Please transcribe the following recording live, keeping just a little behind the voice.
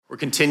We're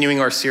continuing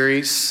our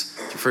series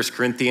through 1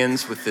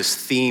 Corinthians with this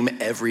theme,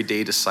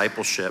 everyday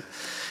discipleship.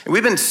 And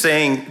we've been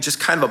saying just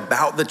kind of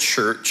about the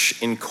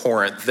church in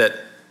Corinth that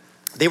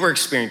they were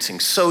experiencing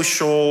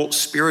social,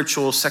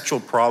 spiritual, sexual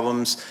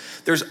problems.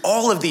 There's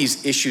all of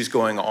these issues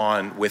going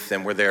on with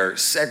them where they're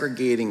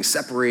segregating,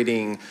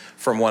 separating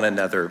from one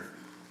another.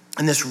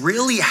 And this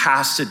really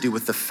has to do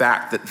with the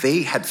fact that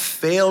they had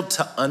failed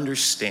to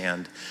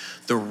understand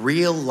the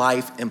real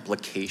life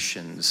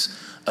implications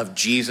of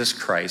Jesus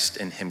Christ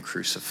and him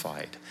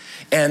crucified.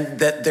 And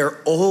that their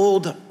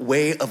old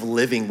way of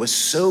living was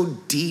so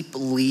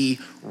deeply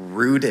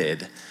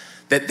rooted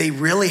that they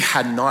really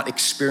had not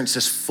experienced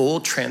this full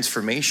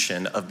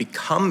transformation of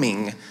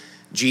becoming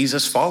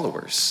Jesus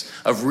followers,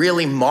 of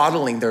really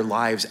modeling their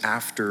lives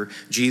after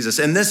Jesus.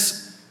 And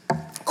this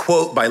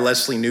quote by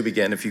Leslie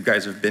Newbegin, if you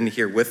guys have been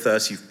here with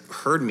us, you've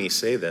heard me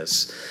say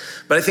this,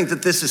 but I think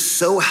that this is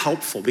so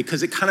helpful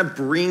because it kind of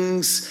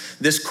brings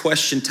this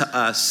question to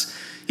us.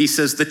 He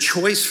says, the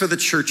choice for the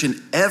church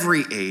in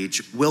every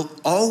age will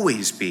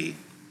always be,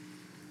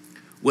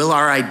 will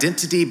our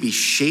identity be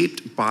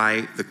shaped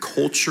by the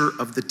culture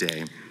of the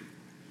day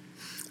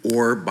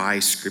or by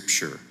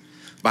scripture,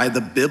 by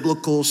the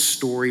biblical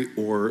story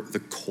or the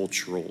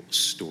cultural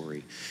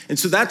story? And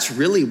so that's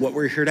really what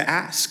we're here to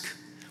ask.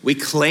 We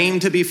claim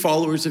to be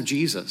followers of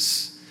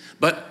Jesus,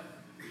 but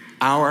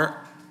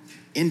our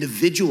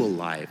individual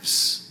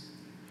lives,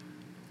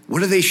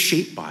 what are they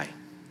shaped by?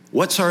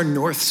 What's our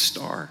North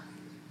Star?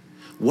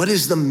 What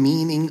is the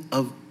meaning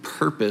of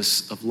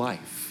purpose of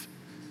life?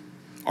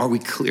 Are we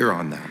clear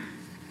on that?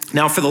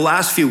 Now, for the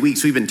last few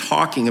weeks, we've been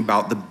talking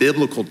about the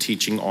biblical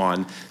teaching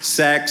on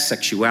sex,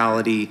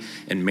 sexuality,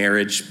 and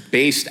marriage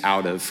based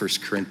out of 1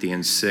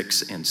 Corinthians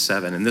 6 and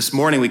 7. And this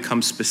morning, we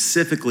come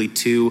specifically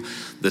to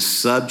the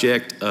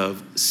subject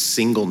of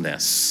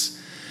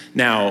singleness.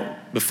 Now,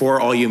 before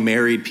all you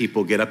married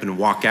people get up and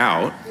walk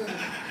out,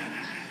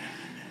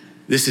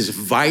 this is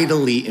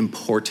vitally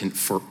important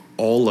for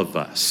all of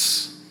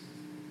us,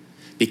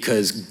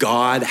 because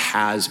God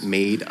has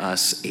made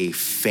us a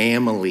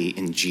family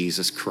in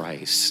Jesus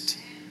Christ,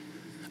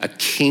 a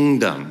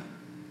kingdom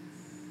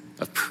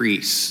of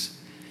priests.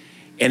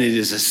 And it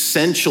is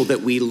essential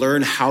that we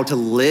learn how to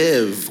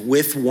live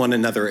with one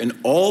another in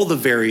all the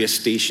various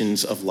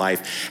stations of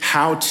life,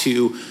 how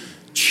to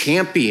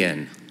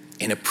champion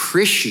and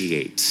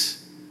appreciate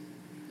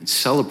and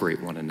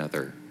celebrate one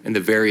another in the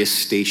various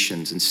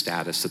stations and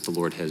status that the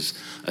Lord has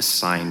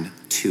assigned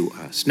to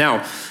us.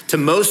 Now, to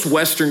most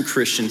Western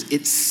Christians,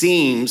 it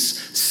seems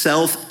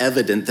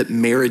self-evident that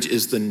marriage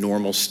is the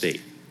normal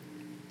state.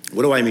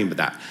 What do I mean by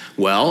that?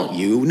 Well,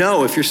 you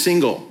know, if you're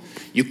single,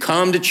 you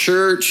come to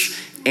church,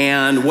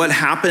 and what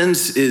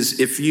happens is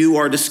if you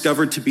are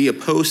discovered to be a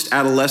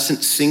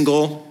post-adolescent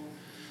single,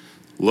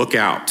 look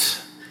out.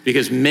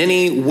 Because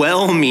many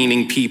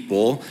well-meaning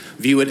people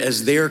view it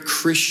as their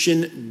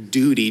Christian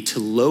duty to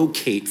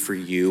locate for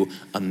you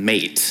a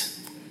mate.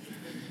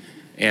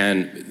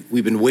 And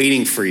we've been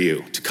waiting for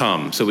you to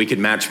come so we could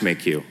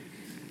matchmake you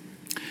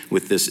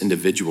with this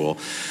individual.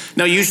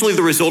 Now, usually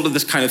the result of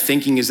this kind of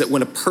thinking is that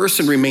when a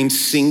person remains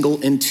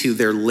single into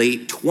their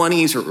late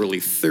 20s or early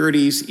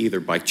 30s, either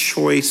by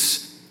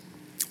choice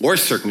or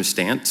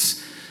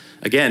circumstance,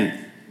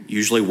 again,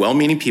 usually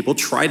well-meaning people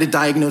try to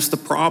diagnose the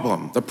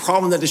problem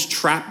that has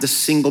trapped the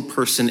single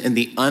person in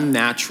the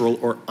unnatural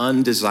or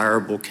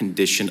undesirable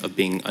condition of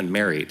being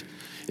unmarried.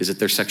 Is it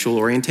their sexual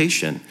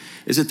orientation?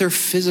 Is it their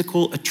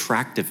physical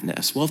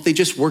attractiveness? Well, if they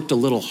just worked a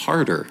little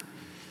harder.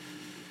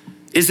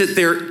 Is it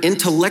their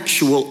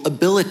intellectual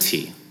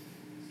ability?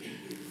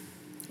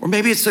 Or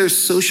maybe it's their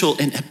social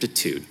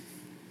ineptitude.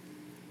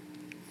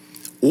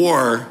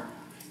 Or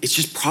it's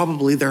just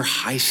probably their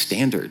high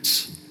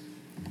standards.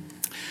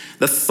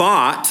 The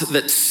thought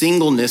that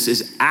singleness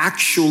is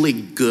actually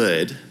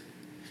good,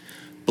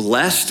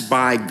 blessed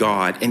by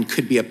God, and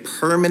could be a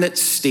permanent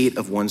state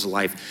of one's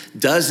life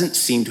doesn't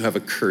seem to have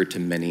occurred to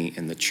many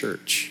in the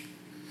church.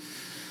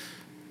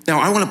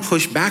 Now, I want to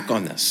push back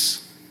on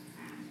this.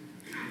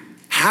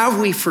 Have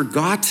we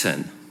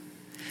forgotten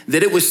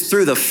that it was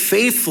through the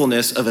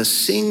faithfulness of a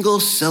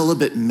single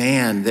celibate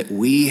man that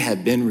we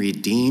have been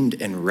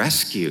redeemed and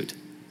rescued?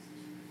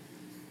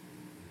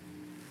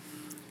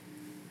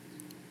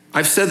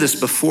 I've said this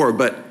before,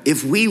 but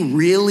if we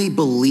really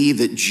believe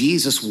that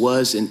Jesus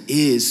was and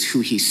is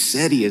who he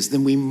said he is,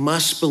 then we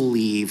must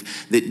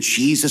believe that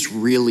Jesus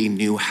really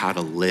knew how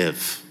to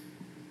live.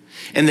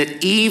 And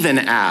that even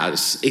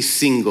as a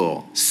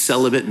single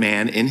celibate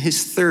man in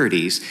his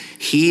 30s,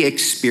 he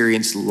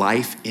experienced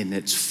life in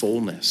its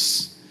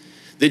fullness.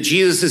 That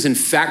Jesus is in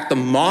fact the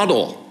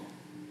model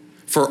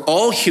for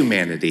all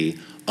humanity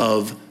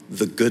of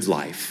the good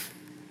life.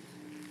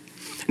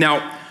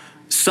 Now,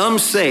 some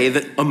say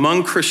that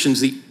among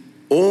Christians, the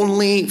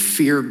only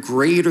fear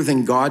greater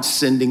than God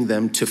sending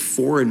them to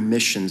foreign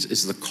missions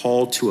is the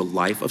call to a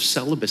life of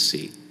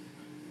celibacy.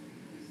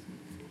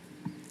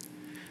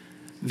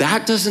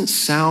 That doesn't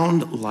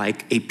sound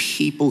like a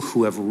people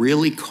who have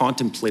really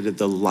contemplated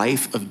the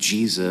life of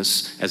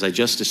Jesus, as I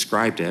just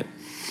described it,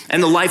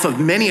 and the life of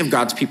many of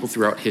God's people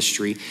throughout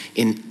history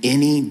in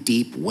any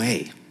deep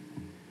way.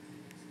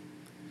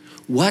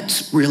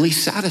 What really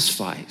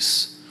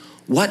satisfies?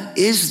 What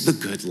is the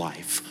good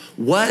life?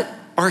 What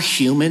are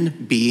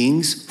human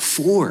beings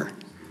for?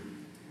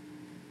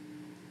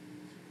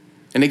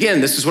 And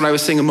again, this is what I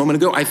was saying a moment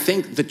ago. I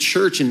think the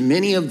church in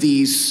many of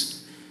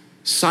these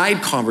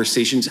side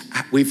conversations,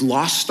 we've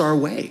lost our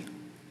way.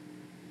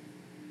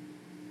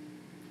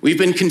 We've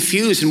been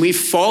confused and we've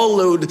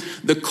followed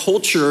the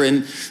culture,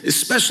 and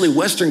especially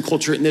Western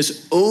culture, in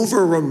this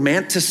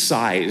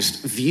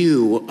over-romanticized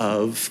view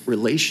of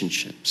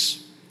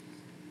relationships.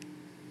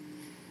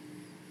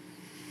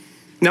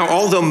 Now,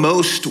 although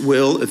most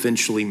will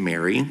eventually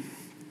marry,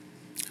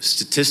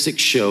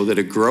 statistics show that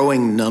a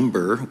growing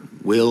number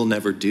will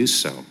never do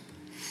so,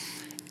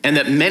 and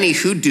that many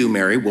who do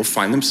marry will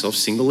find themselves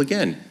single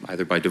again,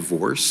 either by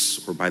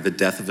divorce or by the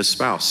death of a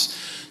spouse.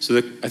 So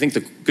I think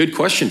the good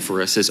question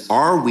for us is,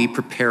 are we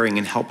preparing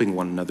and helping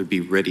one another be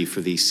ready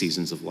for these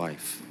seasons of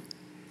life?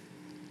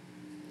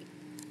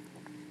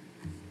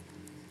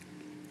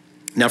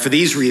 Now, for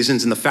these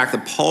reasons and the fact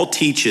that Paul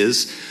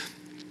teaches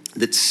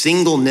that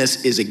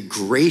singleness is a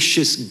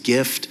gracious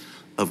gift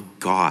of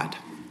God.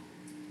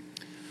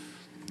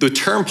 The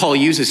term Paul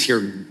uses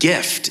here,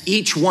 gift,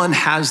 each one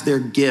has their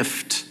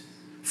gift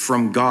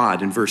from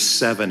God in verse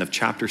 7 of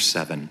chapter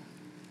 7.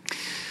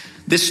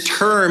 This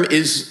term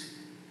is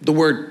the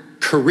word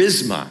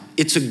charisma.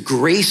 It's a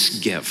grace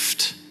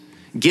gift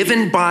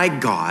given by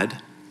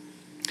God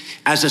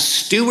as a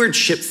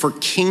stewardship for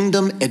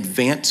kingdom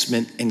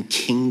advancement and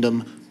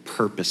kingdom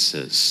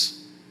purposes.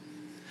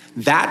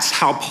 That's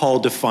how Paul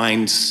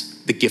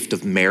defines the gift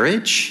of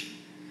marriage.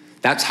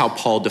 That's how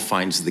Paul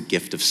defines the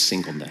gift of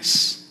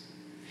singleness.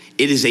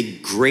 It is a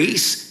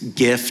grace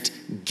gift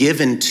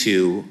given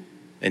to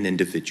an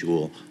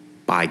individual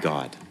by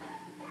God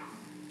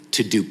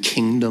to do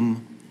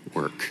kingdom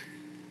work.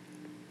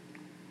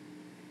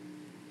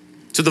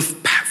 So the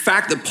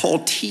fact that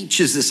Paul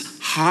teaches this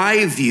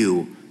high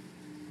view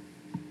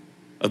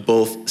of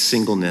both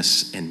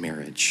singleness and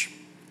marriage,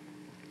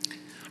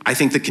 I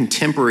think the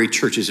contemporary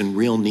church is in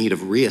real need of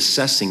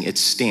reassessing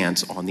its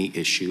stance on the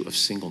issue of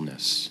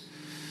singleness.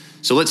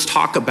 So let's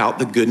talk about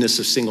the goodness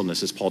of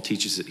singleness as Paul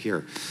teaches it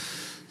here.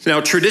 Now,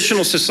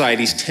 traditional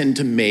societies tend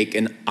to make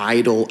an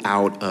idol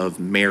out of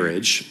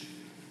marriage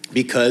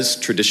because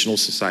traditional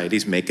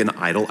societies make an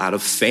idol out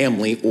of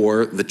family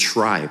or the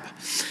tribe.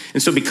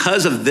 And so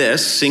because of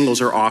this, singles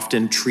are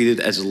often treated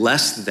as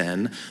less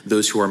than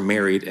those who are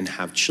married and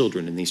have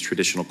children in these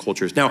traditional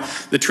cultures. Now,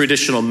 the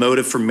traditional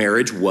motive for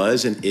marriage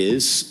was and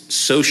is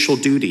social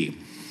duty,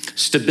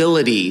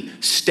 stability,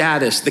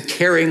 status, the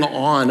carrying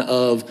on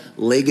of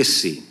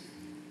legacy.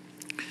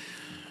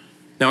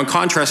 Now, in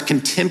contrast,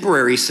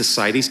 contemporary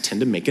societies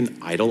tend to make an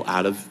idol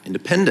out of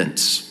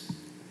independence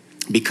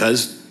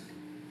because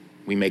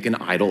we make an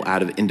idol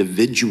out of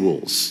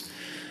individuals,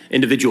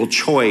 individual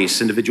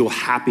choice, individual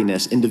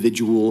happiness,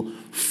 individual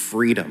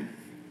freedom.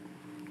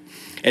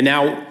 And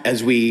now,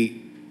 as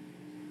we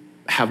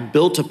have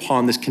built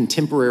upon this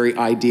contemporary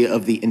idea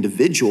of the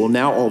individual,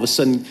 now all of a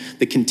sudden,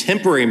 the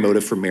contemporary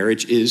motive for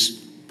marriage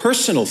is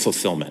personal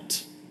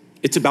fulfillment.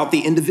 It's about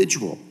the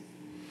individual.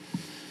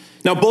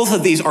 Now, both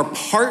of these are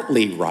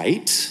partly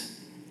right,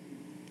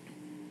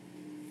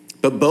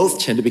 but both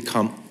tend to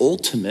become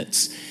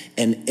ultimates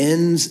and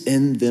ends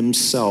in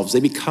themselves. They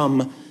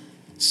become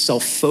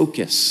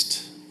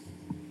self-focused,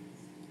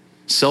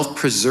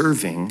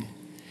 self-preserving,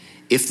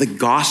 if the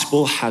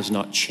gospel has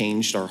not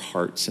changed our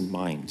hearts and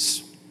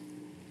minds.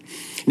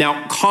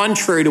 Now,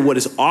 contrary to what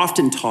is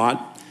often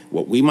taught,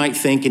 what we might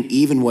think, and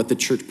even what the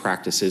church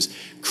practices,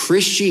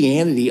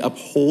 Christianity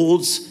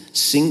upholds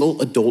single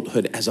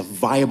adulthood as a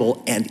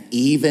viable and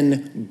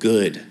even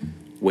good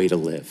way to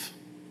live.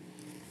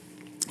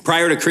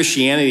 Prior to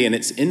Christianity and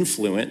its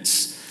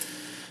influence,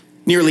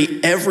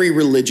 nearly every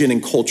religion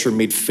and culture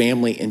made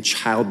family and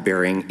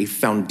childbearing a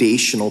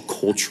foundational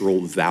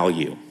cultural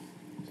value.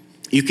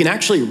 You can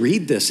actually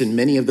read this in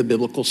many of the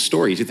biblical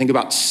stories. You think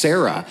about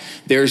Sarah,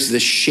 there's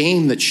this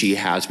shame that she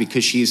has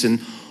because she's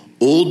an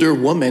older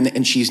woman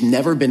and she's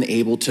never been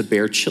able to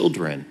bear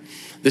children.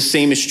 The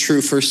same is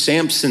true for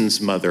Samson's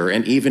mother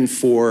and even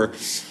for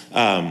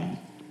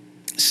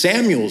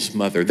Samuel's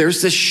mother.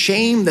 There's this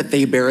shame that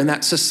they bear in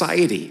that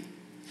society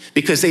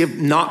because they have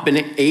not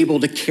been able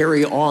to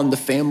carry on the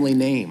family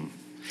name,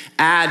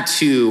 add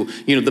to,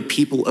 the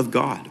people of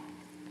God.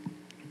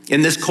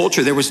 In this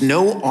culture, there was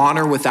no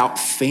honor without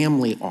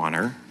family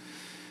honor,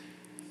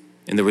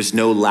 and there was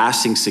no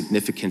lasting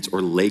significance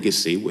or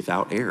legacy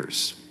without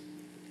heirs.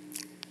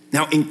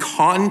 Now, in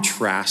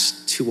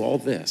contrast to all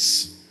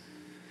this,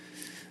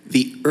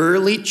 the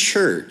early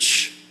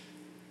church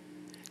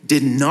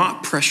did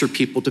not pressure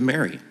people to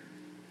marry.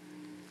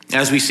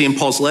 As we see in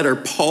Paul's letter,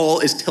 Paul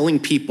is telling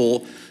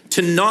people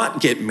to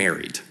not get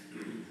married.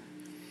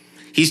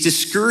 He's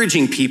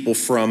discouraging people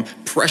from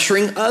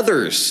pressuring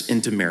others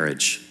into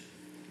marriage.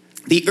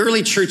 The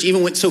early church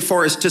even went so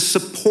far as to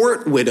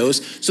support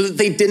widows so that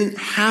they didn't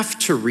have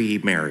to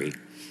remarry.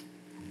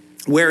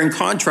 where in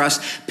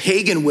contrast,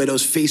 pagan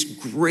widows faced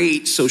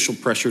great social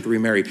pressure to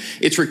remarry.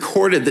 It's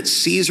recorded that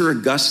Caesar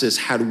Augustus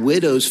had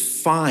widows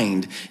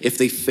fined if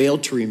they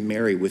failed to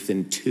remarry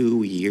within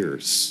 2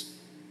 years.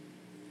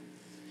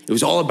 It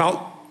was all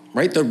about,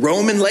 right, the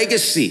Roman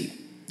legacy,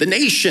 the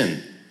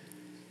nation,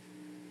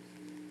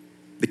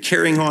 the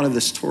carrying on of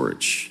this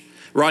torch.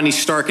 Rodney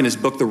Stark, in his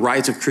book, The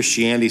Rise of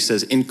Christianity,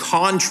 says, in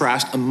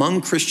contrast,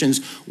 among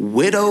Christians,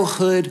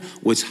 widowhood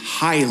was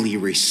highly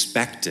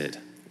respected.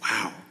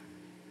 Wow.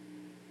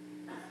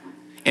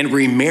 And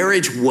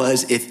remarriage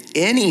was, if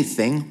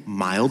anything,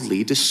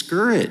 mildly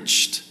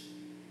discouraged.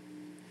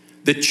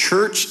 The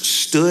church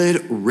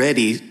stood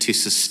ready to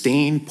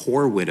sustain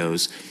poor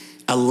widows,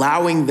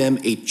 allowing them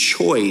a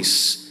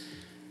choice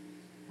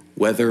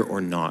whether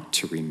or not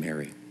to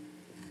remarry.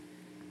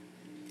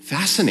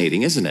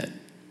 Fascinating, isn't it?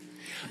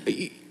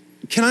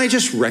 Can I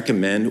just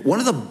recommend, one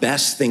of the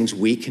best things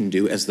we can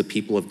do as the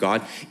people of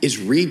God is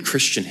read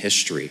Christian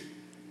history.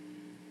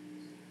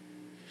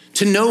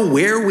 To know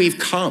where we've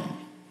come.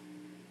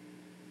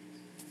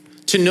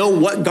 To know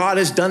what God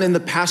has done in the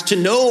past, to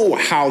know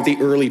how the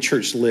early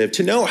church lived,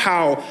 to know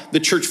how the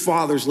church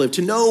fathers lived,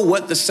 to know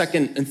what the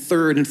second and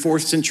third and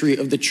fourth century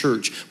of the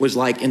church was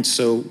like, and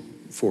so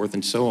forth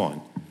and so on.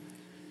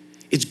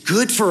 It's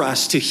good for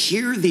us to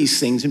hear these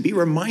things and be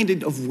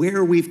reminded of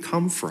where we've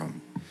come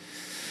from.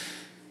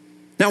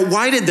 Now,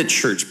 why did the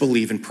church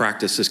believe and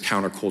practice this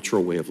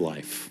countercultural way of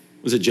life?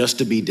 Was it just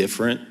to be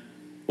different?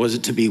 Was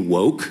it to be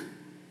woke?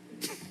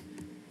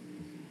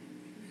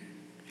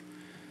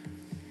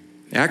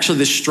 Actually,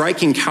 this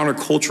striking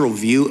countercultural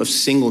view of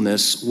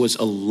singleness was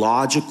a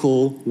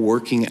logical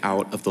working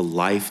out of the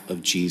life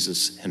of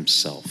Jesus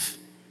himself.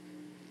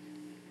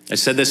 I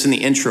said this in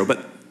the intro,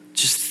 but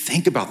just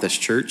think about this,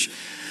 church.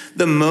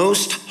 The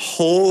most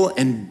whole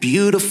and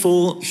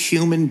beautiful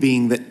human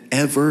being that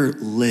ever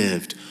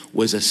lived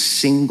was a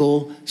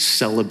single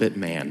celibate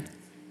man.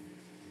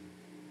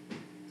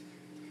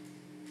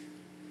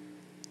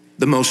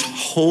 The most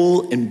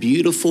whole and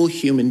beautiful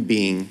human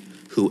being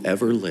who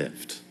ever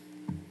lived.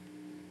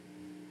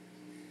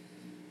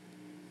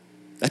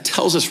 That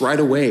tells us right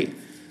away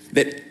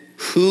that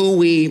who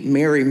we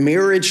marry,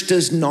 marriage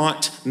does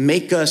not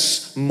make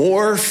us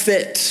more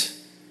fit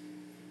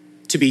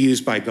to be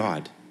used by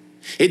God.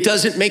 It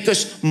doesn't make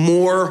us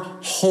more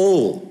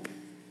whole.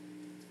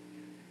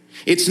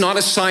 It's not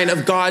a sign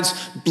of God's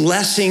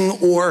blessing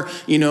or,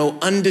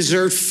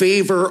 undeserved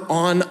favor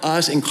on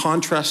us in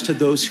contrast to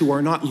those who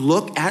are not.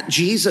 Look at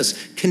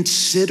Jesus.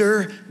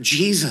 Consider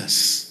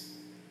Jesus.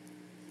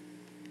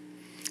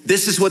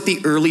 This is what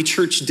the early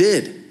church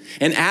did.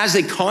 And as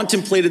they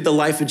contemplated the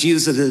life of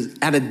Jesus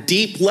at a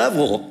deep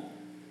level,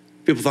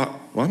 people thought,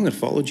 well, I'm going to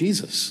follow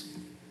Jesus.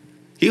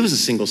 He was a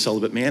single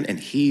celibate man, and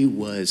he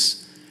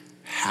was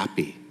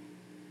happy.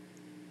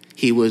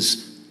 He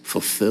was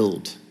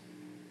fulfilled.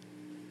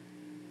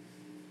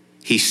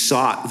 He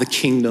sought the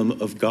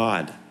kingdom of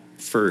God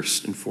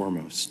first and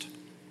foremost.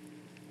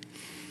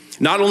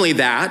 Not only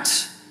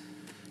that,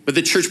 but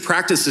the church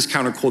practiced this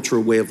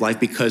countercultural way of life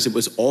because it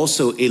was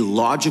also a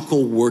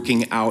logical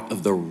working out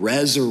of the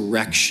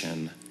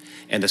resurrection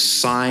and a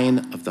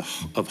sign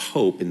of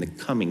hope in the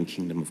coming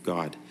kingdom of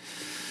God.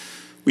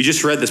 We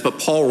just read this, but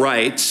Paul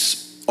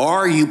writes,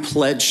 are you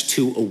pledged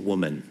to a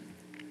woman?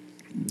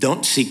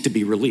 Don't seek to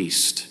be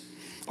released.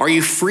 Are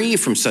you free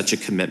from such a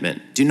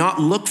commitment? Do not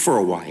look for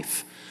a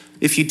wife.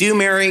 If you do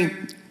marry,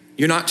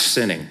 you're not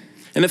sinning.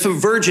 And if a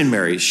virgin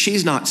marries,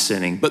 she's not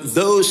sinning, but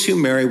those who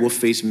marry will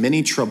face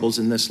many troubles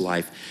in this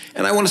life.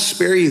 And I want to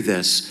spare you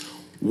this.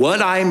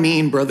 What I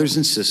mean, brothers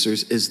and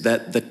sisters, is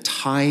that the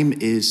time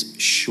is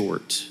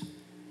short.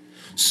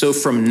 So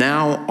from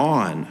now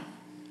on,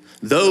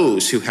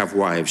 those who have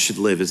wives should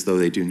live as though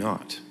they do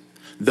not.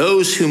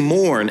 Those who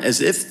mourn as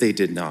if they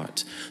did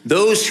not.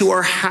 Those who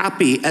are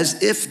happy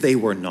as if they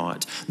were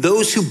not.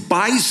 Those who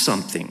buy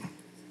something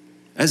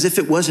as if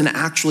it wasn't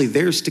actually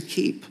theirs to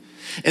keep.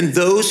 And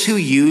those who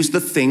use the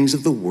things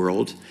of the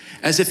world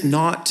as if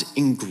not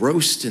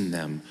engrossed in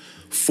them.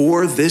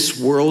 For this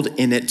world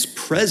in its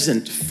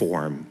present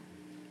form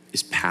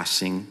is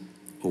passing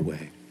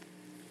away.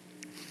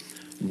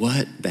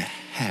 What the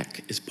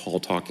heck is Paul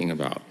talking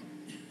about?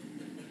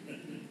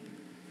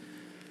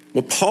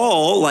 Well,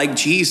 Paul, like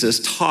Jesus,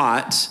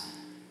 taught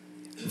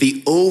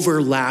the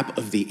overlap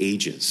of the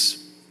ages.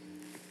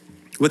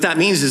 What that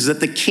means is that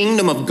the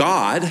kingdom of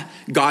God,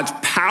 God's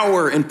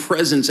power and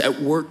presence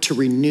at work to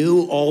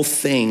renew all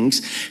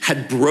things,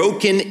 had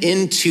broken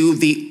into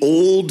the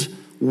old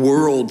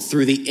world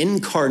through the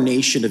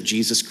incarnation of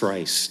Jesus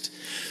Christ.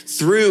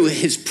 Through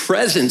his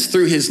presence,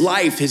 through his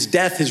life, his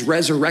death, his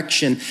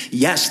resurrection,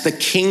 yes, the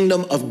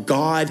kingdom of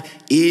God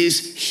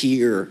is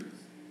here.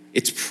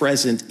 It's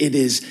present. It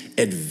is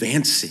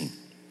advancing.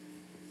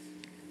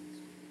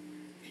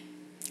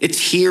 It's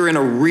here in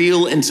a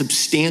real and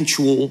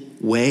substantial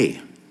way.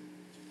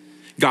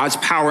 God's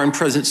power and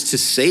presence to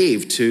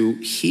save, to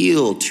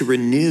heal, to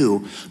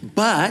renew,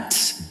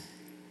 but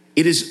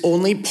it is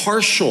only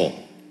partial.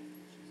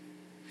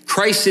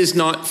 Christ is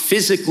not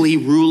physically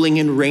ruling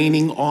and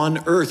reigning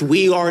on earth.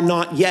 We are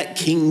not yet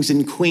kings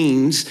and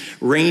queens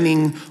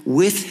reigning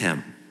with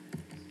him.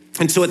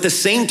 And so at the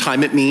same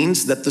time, it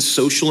means that the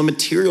social and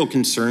material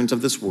concerns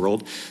of this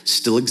world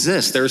still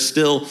exist. There are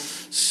still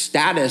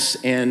status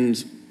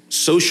and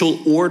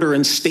social order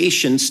and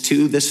stations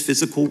to this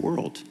physical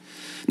world.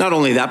 Not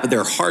only that, but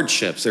there are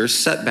hardships, there are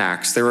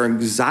setbacks, there are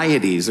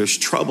anxieties, there's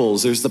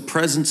troubles, there's the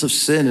presence of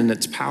sin and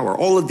its power.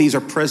 All of these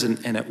are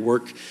present and at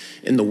work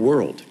in the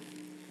world.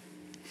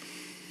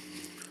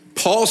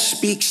 Paul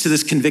speaks to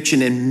this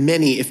conviction in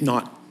many, if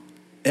not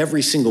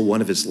every single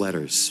one of his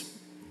letters.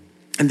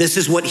 And this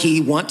is what he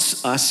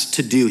wants us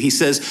to do. He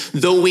says,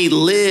 though we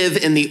live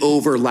in the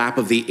overlap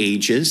of the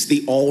ages,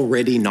 the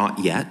already not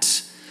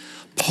yet,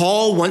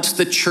 Paul wants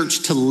the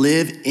church to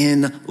live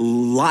in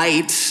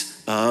light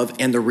of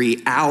and the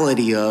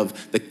reality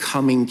of the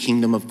coming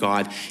kingdom of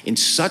God in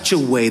such a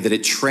way that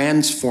it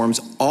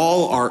transforms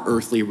all our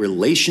earthly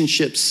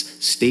relationships,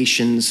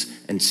 stations,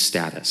 and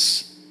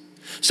status.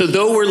 So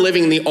though we're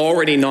living the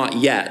already not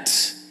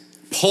yet,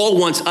 Paul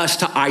wants us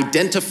to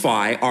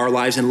identify our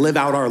lives and live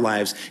out our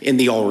lives in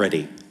the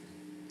already.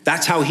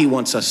 That's how he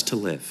wants us to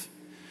live.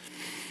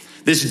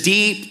 This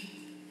deep,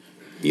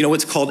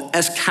 what's called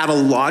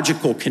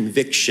eschatological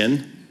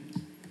conviction,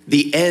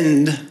 the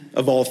end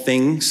of all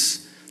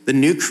things, the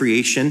new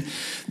creation.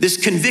 This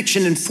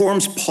conviction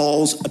informs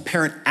Paul's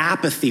apparent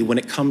apathy when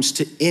it comes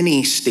to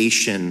any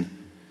station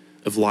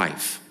of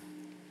life.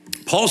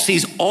 Paul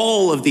sees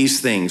all of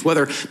these things,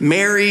 whether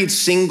married,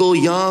 single,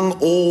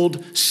 young,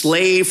 old,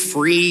 slave,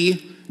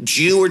 free,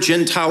 Jew or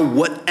Gentile,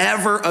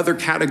 whatever other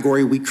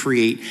category we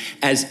create,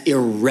 as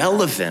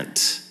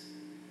irrelevant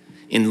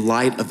in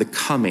light of the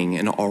coming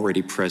and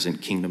already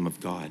present kingdom of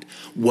God.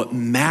 What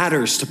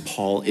matters to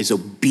Paul is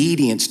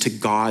obedience to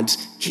God's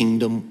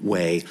kingdom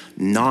way,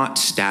 not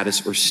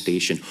status or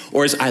station.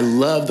 Or as I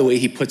love the way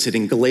he puts it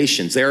in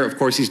Galatians. There, of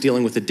course, he's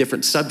dealing with a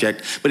different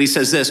subject, but he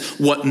says this,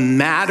 what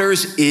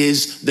matters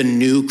is the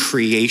new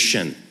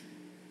creation.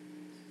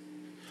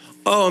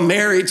 Oh, I'm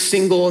married,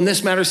 single, and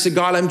this matters to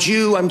God. I'm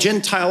Jew, I'm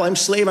Gentile, I'm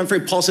slave, I'm free.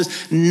 Paul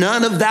says,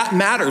 none of that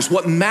matters.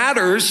 What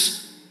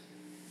matters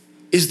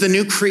is the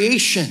new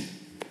creation.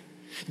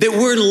 That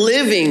we're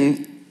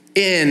living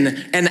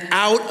in and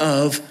out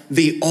of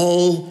the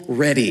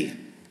already.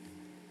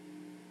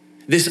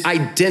 This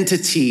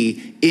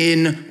identity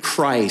in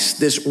Christ,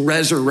 this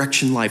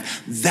resurrection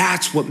life,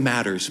 that's what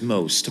matters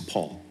most to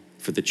Paul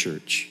for the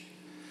church.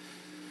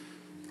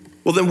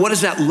 Well, then what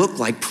does that look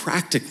like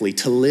practically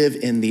to live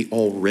in the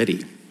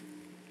already?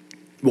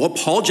 Well,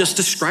 Paul just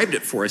described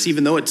it for us,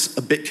 even though it's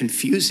a bit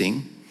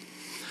confusing.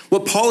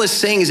 What Paul is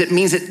saying is it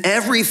means that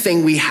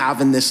everything we have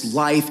in this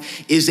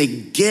life is a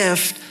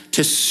gift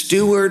to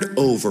steward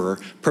over,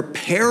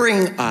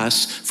 preparing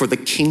us for the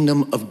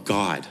kingdom of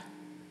God.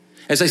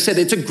 As I said,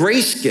 it's a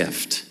grace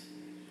gift.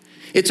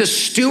 It's a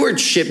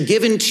stewardship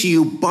given to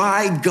you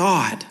by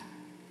God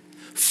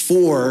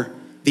for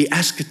the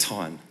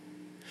eschaton,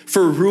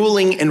 for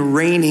ruling and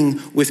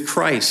reigning with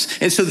Christ.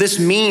 And so this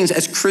means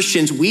as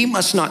Christians, we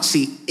must not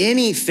see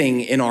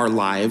anything in our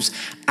lives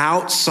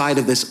outside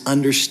of this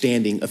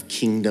understanding of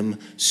kingdom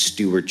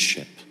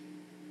stewardship.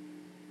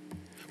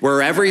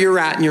 Wherever you're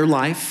at in your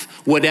life,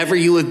 whatever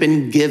you have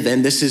been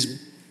given, this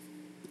is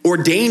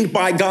ordained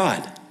by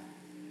God,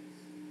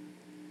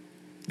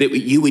 that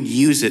you would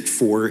use it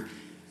for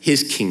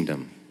his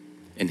kingdom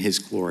and his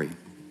glory.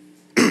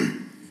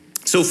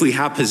 So if we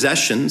have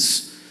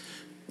possessions,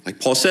 like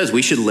Paul says,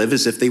 we should live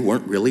as if they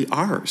weren't really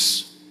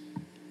ours.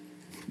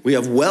 We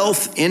have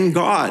wealth in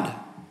God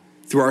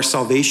through our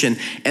salvation,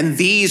 and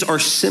these are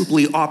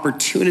simply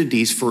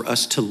opportunities for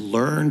us to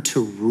learn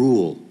to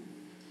rule,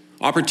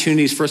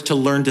 opportunities for us to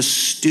learn to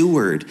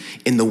steward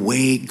in the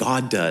way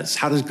God does.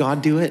 How does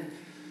God do it?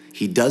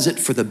 He does it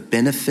for the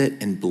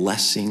benefit and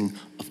blessing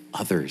of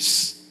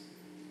others.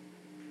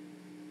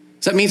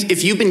 So that means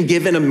if you've been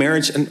given a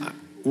marriage, and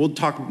we'll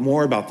talk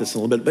more about this in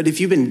a little bit, but if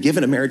you've been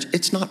given a marriage,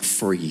 it's not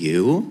for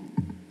you.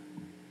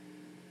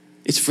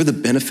 It's for the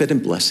benefit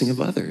and blessing of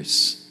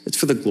others. It's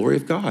for the glory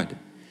of God.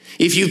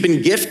 If you've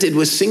been gifted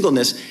with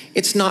singleness,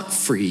 it's not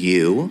for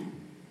you.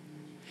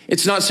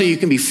 It's not so you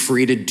can be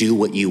free to do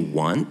what you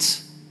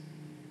want.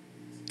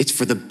 It's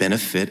for the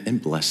benefit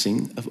and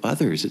blessing of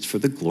others. It's for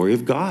the glory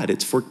of God.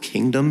 It's for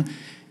kingdom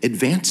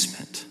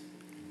advancement.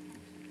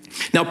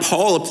 Now,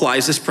 Paul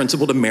applies this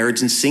principle to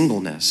marriage and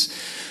singleness.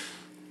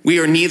 We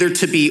are neither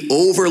to be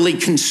overly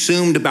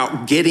consumed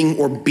about getting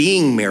or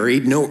being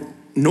married, nor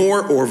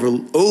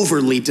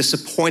overly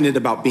disappointed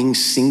about being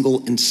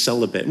single and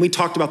celibate. And we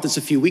talked about this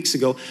a few weeks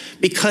ago.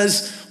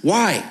 Because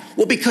why?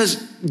 Well, because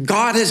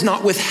God has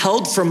not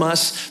withheld from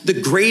us the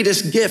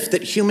greatest gift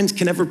that humans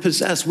can ever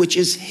possess, which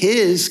is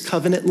his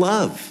covenant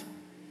love.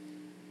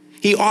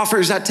 He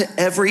offers that to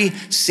every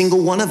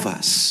single one of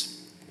us.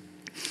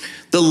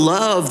 The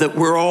love that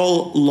we're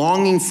all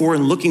longing for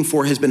and looking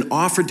for has been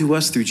offered to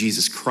us through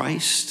Jesus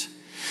Christ.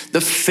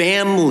 The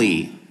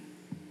family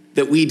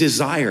that we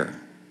desire,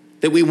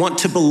 that we want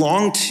to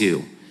belong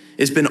to,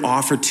 has been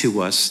offered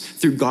to us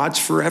through God's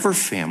forever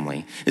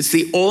family. It's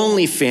the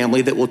only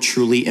family that will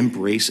truly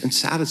embrace and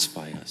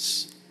satisfy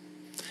us.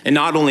 And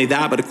not only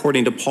that, but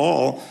according to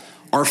Paul,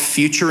 our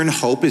future and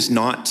hope is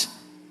not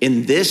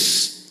in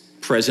this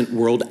present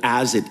world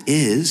as it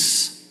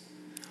is,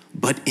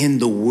 but in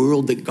the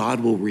world that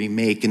God will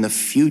remake, in the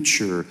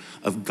future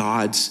of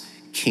God's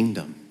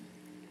kingdom.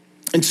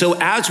 And so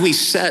as we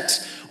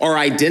set our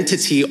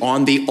identity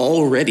on the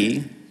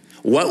already,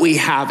 what we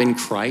have in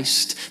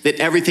Christ, that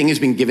everything has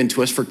been given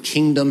to us for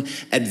kingdom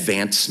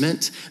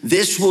advancement,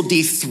 this will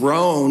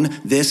dethrone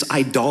this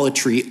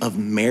idolatry of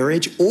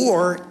marriage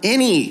or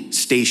any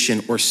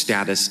station or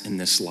status in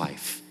this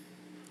life.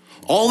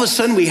 All of a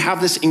sudden, we have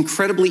this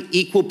incredibly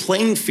equal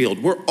playing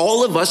field where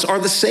all of us are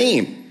the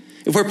same.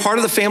 If we're part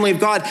of the family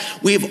of God,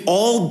 we've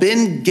all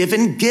been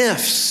given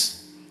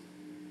gifts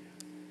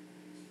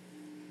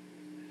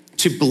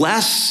to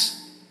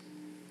bless,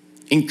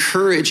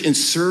 encourage, and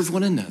serve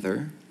one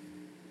another,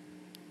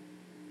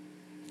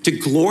 to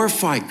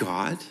glorify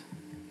God,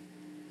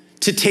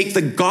 to take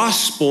the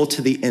gospel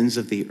to the ends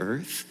of the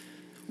earth.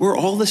 We're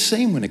all the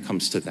same when it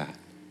comes to that.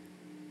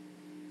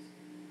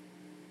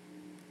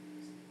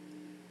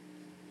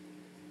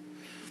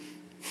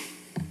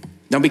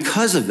 Now,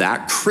 because of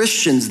that,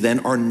 Christians then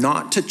are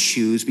not to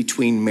choose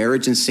between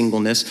marriage and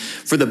singleness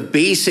for the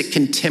basic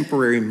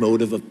contemporary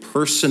motive of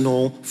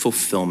personal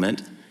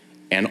fulfillment,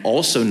 and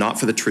also not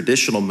for the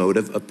traditional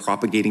motive of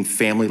propagating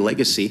family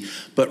legacy,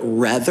 but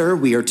rather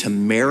we are to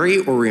marry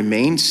or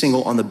remain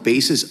single on the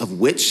basis of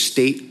which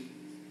state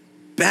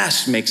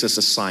best makes us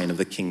a sign of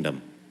the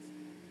kingdom.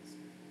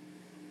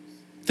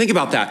 Think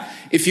about that.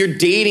 If you're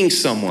dating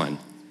someone,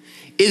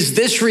 is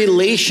this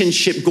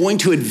relationship going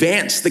to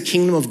advance the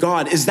kingdom of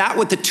God? Is that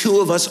what the two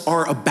of us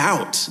are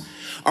about?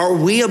 Are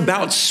we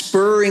about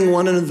spurring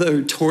one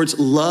another towards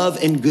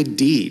love and good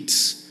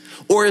deeds?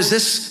 Or is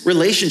this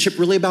relationship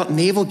really about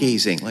navel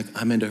gazing? Like,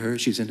 I'm into her,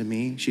 she's into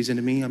me,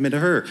 I'm into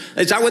her.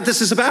 Is that what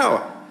this is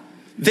about?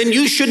 Then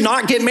you should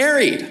not get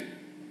married.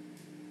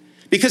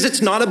 Because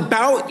it's not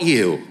about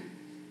you.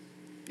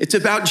 It's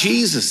about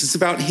Jesus. It's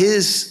about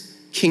his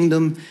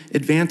kingdom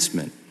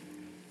advancement.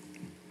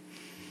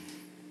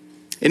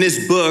 In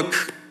his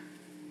book,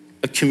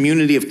 A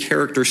Community of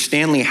Character,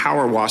 Stanley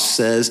Hauerwas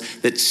says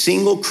that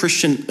single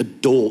Christian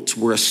adults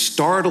were a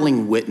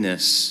startling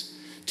witness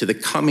to the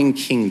coming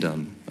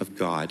kingdom of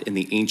God in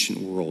the ancient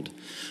world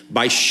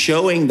by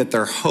showing that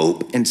their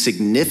hope and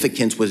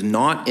significance was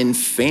not in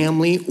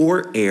family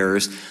or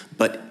heirs,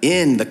 but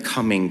in the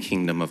coming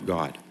kingdom of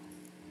God.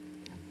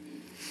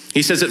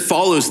 He says it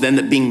follows then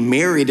that being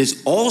married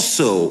is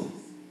also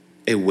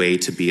a way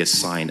to be a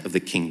sign of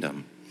the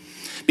kingdom.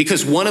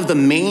 Because one of the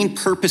main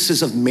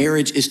purposes of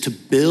marriage is to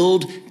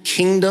build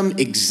kingdom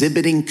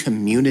exhibiting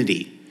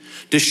community,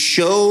 to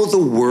show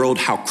the world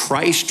how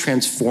Christ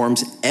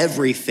transforms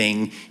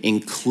everything,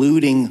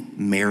 including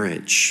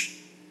marriage.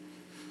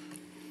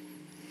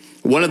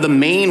 One of the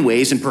main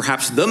ways, and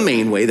perhaps the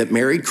main way, that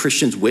married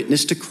Christians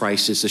witness to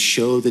Christ is to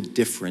show the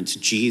difference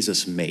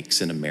Jesus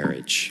makes in a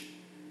marriage.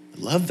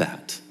 I love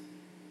that.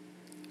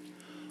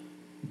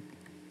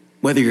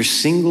 Whether you're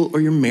single or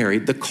you're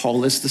married, the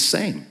call is the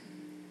same.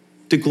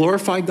 To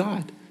glorify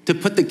God, to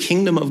put the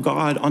kingdom of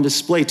God on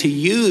display, to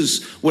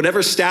use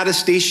whatever status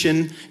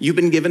station you've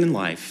been given in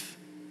life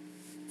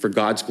for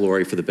God's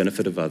glory, for the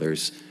benefit of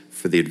others,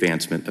 for the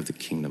advancement of the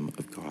kingdom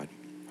of God.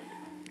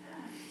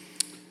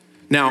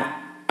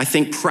 Now, I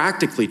think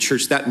practically,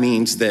 church, that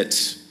means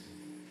that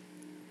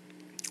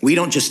we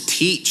don't just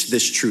teach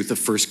this truth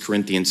of 1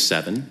 Corinthians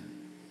 7.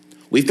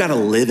 We've got to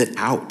live it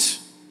out.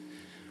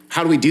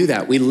 How do we do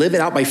that? We live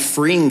it out by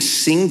freeing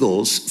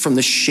singles from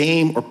the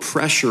shame or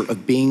pressure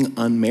of being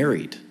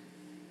unmarried.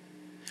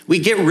 We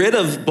get rid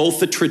of both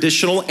the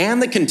traditional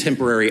and the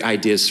contemporary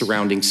ideas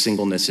surrounding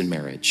singleness and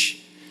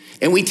marriage.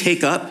 And we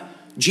take up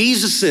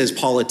Jesus's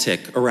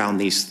politic around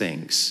these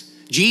things.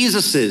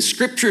 Jesus's,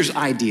 Scripture's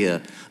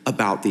idea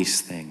about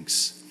these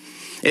things.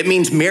 It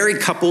means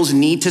married couples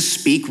need to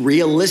speak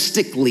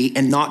realistically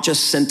and not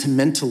just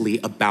sentimentally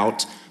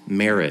about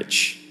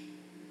marriage.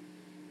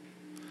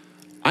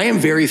 I am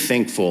very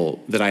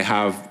thankful that I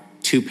have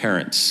two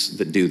parents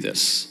that do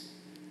this.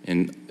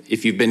 And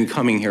if you've been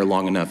coming here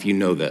long enough, you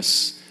know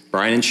this.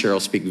 Brian and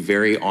Cheryl speak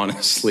very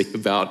honestly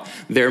about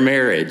their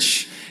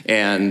marriage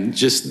and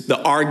just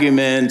the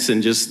arguments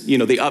and just,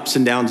 the ups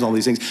and downs and all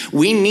these things.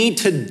 We need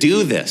to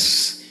do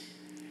this.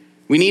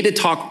 We need to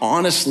talk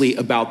honestly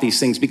about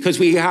these things because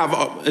we have,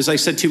 as I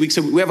said 2 weeks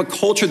ago, we have a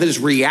culture that is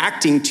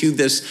reacting to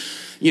this,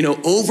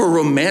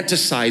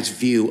 over-romanticized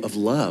view of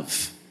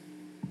love.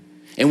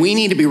 And we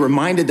need to be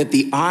reminded that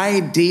the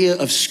idea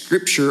of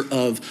Scripture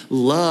of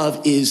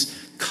love is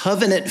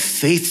covenant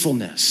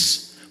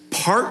faithfulness,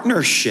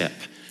 partnership,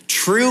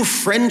 true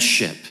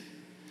friendship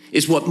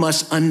is what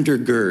must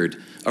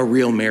undergird a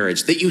real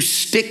marriage. That you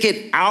stick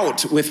it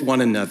out with one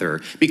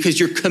another because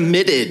you're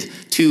committed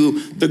to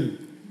the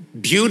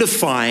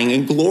beautifying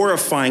and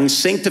glorifying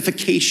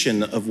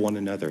sanctification of one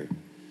another.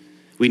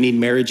 We need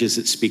marriages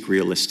that speak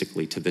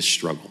realistically to this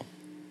struggle.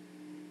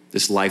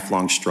 this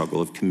lifelong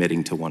struggle of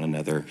committing to one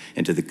another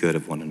and to the good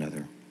of one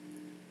another.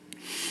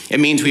 It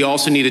means we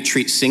also need to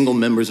treat single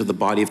members of the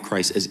body of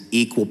Christ as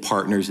equal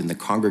partners in the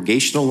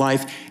congregational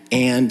life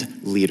and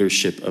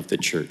leadership of the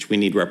church. We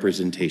need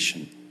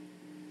representation.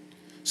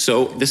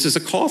 So this is a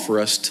call for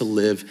us to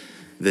live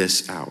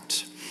this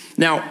out.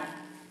 Now,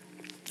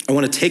 I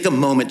want to take a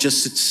moment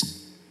just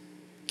to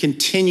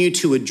continue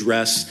to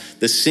address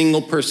the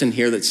single person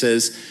here that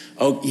says,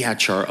 oh, yeah,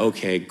 Char,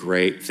 okay,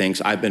 great,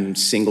 thanks. I've been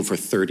single for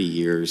 30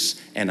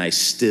 years, and I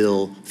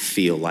still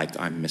feel like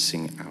I'm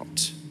missing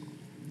out.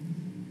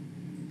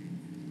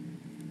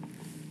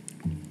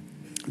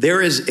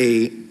 There is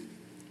an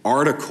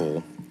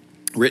article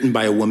written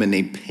by a woman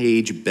named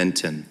Paige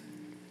Benton,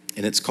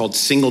 and it's called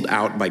Singled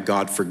Out by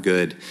God for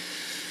Good.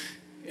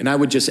 And I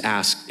would just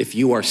ask, if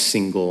you are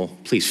single,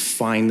 please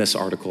find this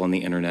article on the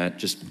internet.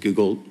 Just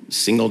Google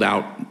Singled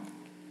Out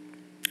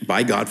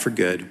by God for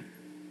Good.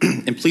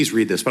 And please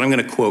read this, but I'm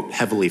going to quote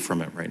heavily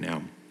from it right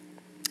now.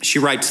 She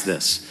writes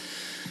this: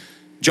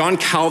 John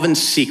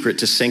Calvin's secret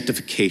to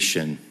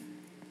sanctification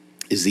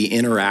is the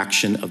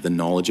interaction of the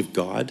knowledge of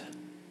God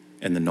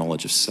and the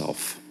knowledge of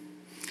self.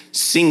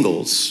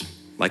 Singles,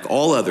 like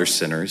all other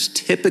sinners,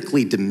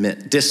 typically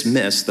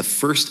dismiss the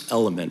first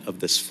element of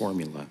this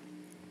formula.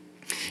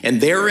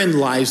 And therein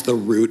lies the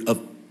root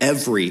of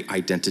every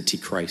identity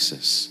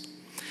crisis.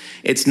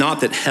 It's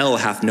not that hell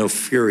hath no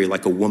fury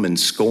like a woman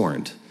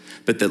scorned,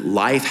 but that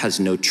life has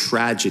no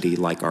tragedy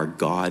like our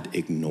God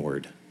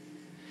ignored.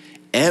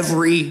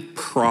 Every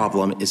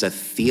problem is a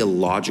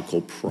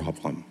theological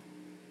problem.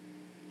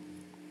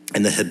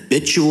 And the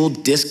habitual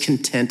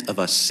discontent of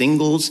us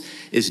singles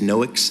is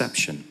no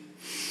exception.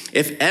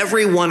 If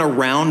everyone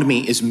around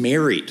me is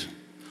married,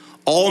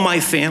 all my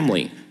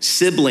family,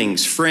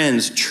 siblings,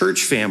 friends,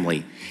 church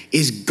family,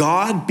 is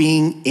God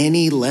being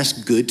any less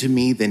good to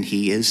me than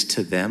he is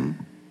to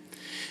them?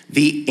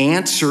 The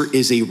answer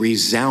is a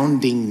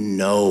resounding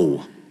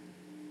no.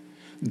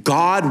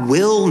 God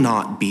will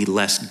not be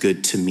less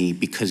good to me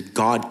because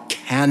God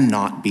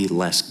cannot be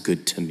less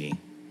good to me.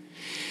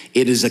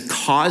 It is a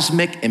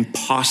cosmic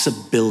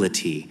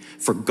impossibility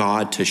for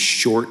God to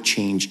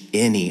shortchange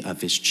any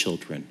of his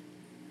children.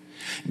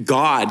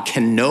 God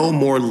can no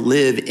more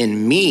live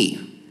in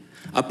me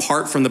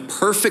apart from the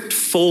perfect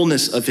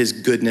fullness of his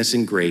goodness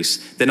and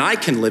grace than I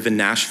can live in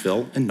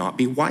Nashville and not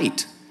be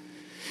white.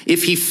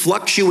 If he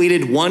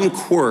fluctuated one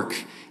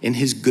quirk in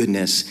his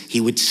goodness,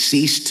 he would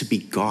cease to be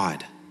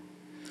God.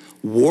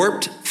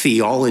 Warped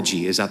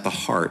theology is at the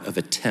heart of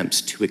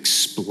attempts to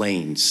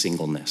explain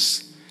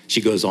singleness. She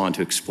goes on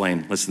to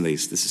explain, listen to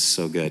these, this is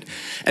so good.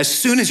 As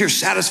soon as you're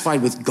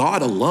satisfied with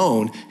God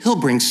alone, he'll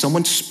bring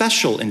someone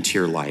special into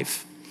your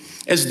life,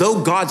 as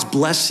though God's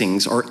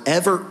blessings are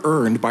ever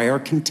earned by our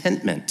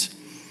contentment.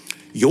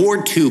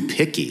 You're too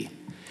picky,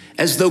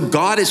 as though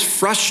God is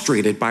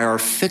frustrated by our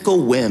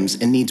fickle whims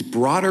and needs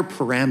broader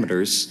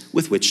parameters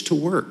with which to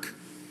work.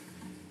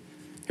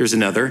 Here's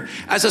another.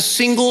 As a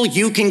single,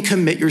 you can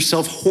commit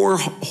yourself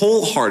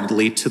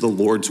wholeheartedly to the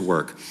Lord's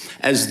work,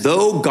 as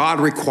though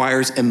God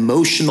requires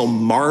emotional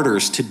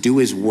martyrs to do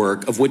his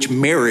work, of which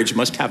marriage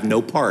must have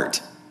no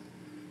part.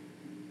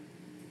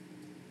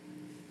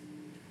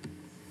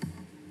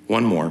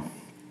 One more.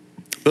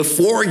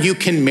 Before you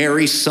can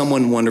marry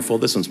someone wonderful,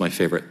 this one's my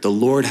favorite, the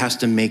Lord has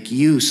to make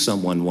you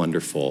someone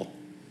wonderful.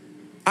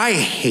 I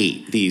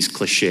hate these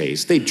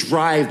cliches. They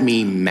drive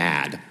me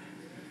mad.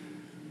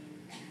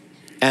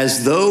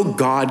 As though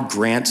God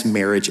grants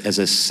marriage as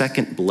a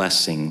second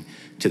blessing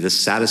to the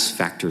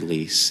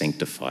satisfactorily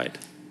sanctified.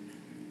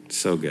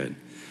 So good.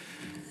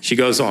 She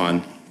goes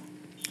on,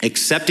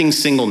 accepting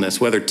singleness,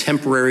 whether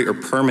temporary or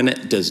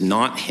permanent, does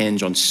not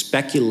hinge on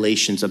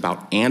speculations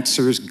about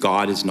answers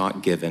God has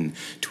not given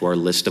to our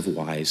list of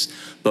whys,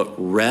 but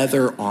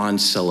rather on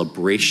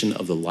celebration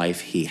of the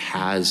life he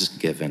has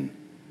given.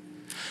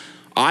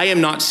 I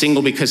am not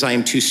single because I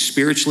am too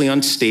spiritually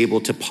unstable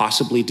to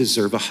possibly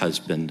deserve a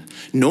husband,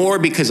 nor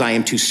because I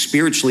am too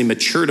spiritually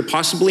mature to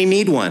possibly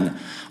need one.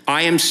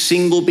 I am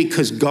single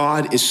because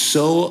God is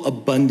so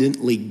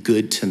abundantly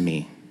good to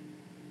me,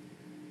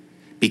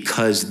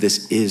 because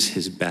this is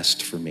his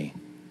best for me.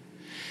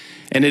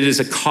 And it is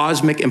a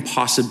cosmic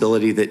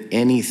impossibility that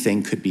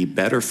anything could be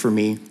better for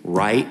me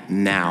right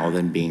now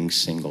than being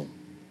single.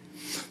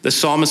 The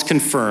psalmist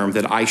confirmed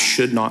that I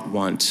shall not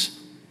want,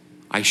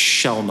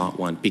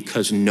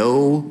 because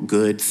no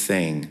good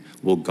thing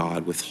will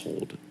God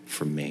withhold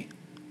from me.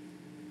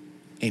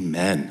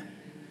 Amen.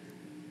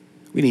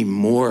 We need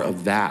more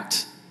of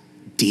that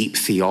deep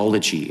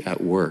theology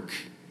at work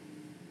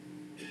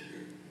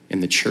in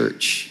the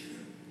church.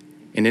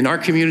 And in our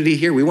community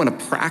here, we want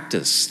to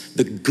practice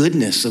the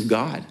goodness of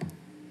God.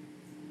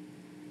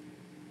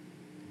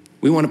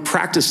 We want to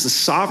practice the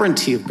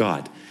sovereignty of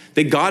God,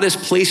 that God has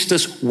placed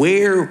us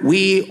where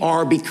we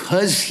are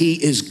because he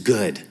is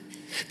good,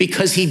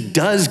 because he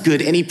does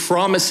good and he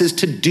promises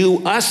to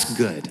do us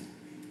good.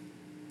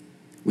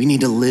 We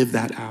need to live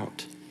that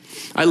out.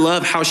 I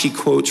love how she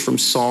quotes from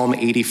Psalm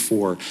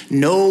 84.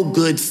 No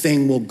good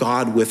thing will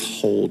God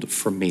withhold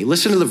from me.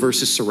 Listen to the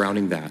verses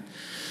surrounding that.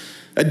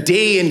 A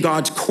day in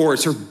God's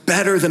courts are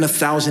better than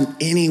 1,000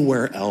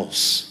 anywhere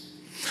else.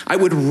 I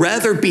would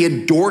rather be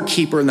a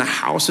doorkeeper in the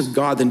house of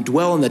God than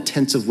dwell in the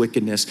tents of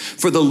wickedness.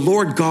 For the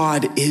Lord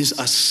God is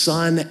a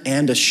sun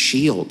and a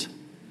shield.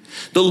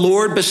 The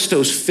Lord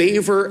bestows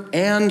favor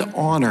and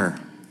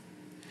honor.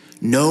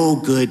 No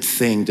good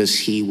thing does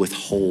he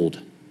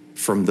withhold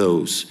from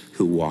those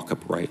who walk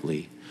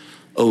uprightly.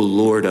 O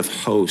Lord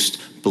of hosts,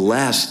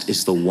 blessed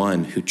is the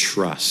one who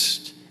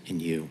trusts in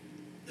you.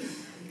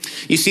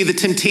 You see, the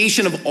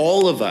temptation of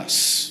all of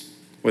us,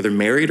 whether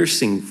married or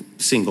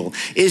single,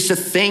 is to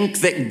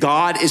think that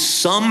God is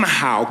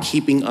somehow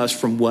keeping us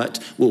from what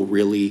will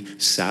really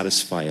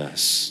satisfy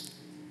us.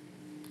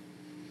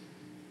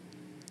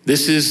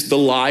 This is the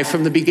lie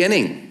from the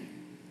beginning.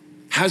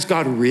 Has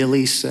God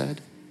really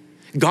said?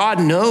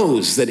 God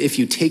knows that if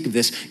you take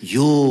this,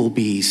 you'll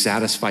be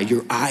satisfied.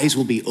 Your eyes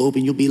will be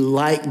open. You'll be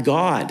like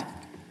God.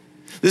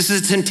 This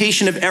is a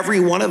temptation of every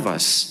one of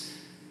us,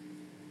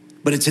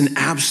 but it's an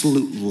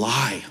absolute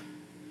lie.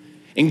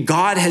 And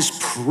God has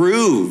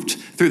proved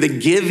through the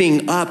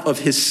giving up of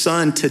his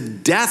son to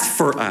death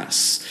for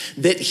us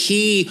that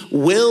he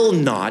will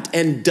not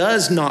and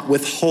does not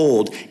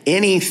withhold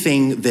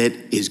anything that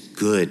is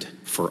good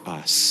for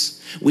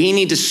us. We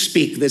need to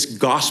speak this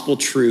gospel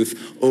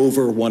truth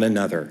over one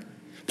another.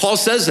 Paul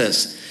says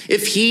this,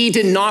 if he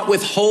did not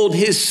withhold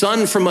his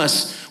son from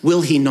us,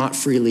 will he not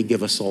freely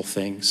give us all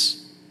things?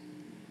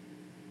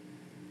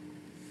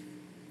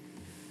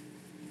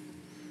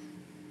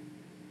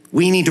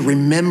 We need to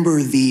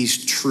remember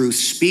these truths,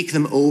 speak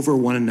them over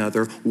one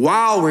another,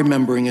 while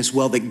remembering as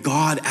well that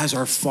God, as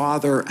our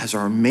Father, as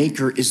our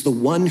Maker, is the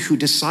one who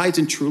decides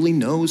and truly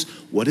knows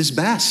what is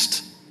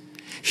best.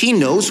 He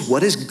knows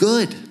what is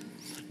good.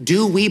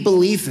 Do we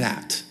believe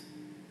that?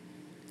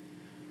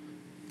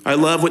 I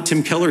love what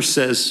Tim Keller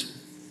says.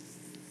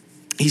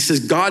 He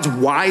says, God's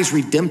wise,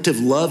 redemptive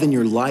love in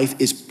your life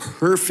is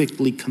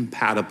perfectly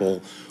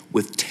compatible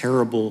with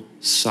terrible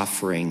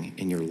suffering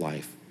in your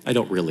life. I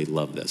don't really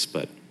love this,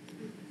 but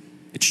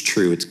it's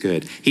true, it's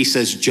good. He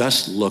says,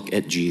 just look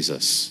at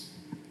Jesus.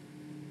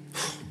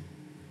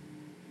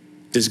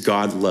 Does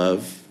God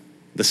love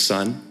the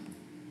Son?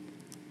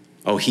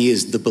 Oh, he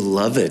is the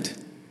beloved.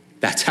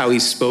 That's how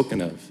he's spoken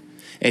of.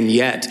 And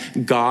yet,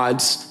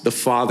 God's, the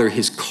Father,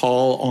 his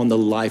call on the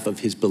life of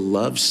his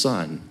beloved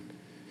Son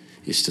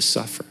is to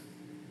suffer.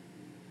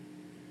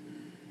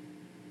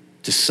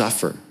 To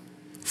suffer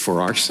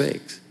for our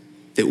sakes,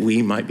 that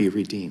we might be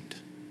redeemed.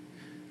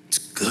 It's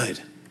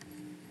good.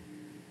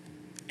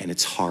 And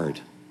it's hard.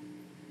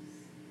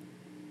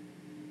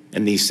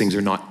 And these things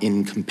are not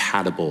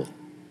incompatible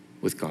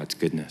with God's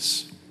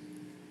goodness.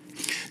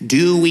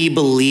 Do we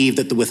believe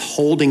that the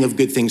withholding of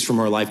good things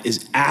from our life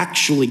is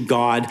actually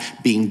God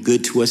being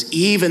good to us,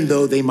 even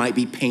though they might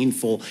be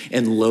painful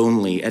and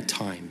lonely at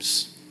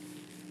times?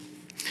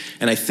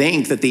 And I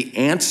think that the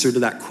answer to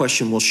that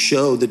question will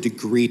show the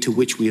degree to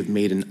which we have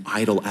made an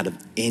idol out of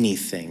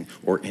anything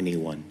or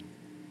anyone.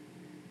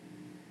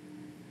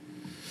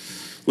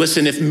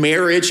 Listen, if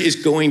marriage is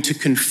going to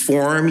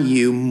conform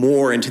you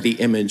more into the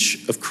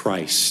image of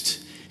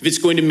Christ, if it's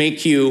going to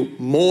make you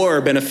more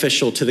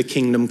beneficial to the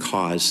kingdom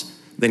cause,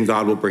 then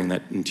God will bring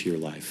that into your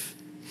life.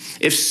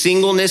 If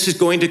singleness is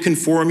going to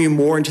conform you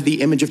more into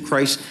the image of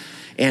Christ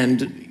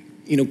and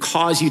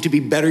cause you to be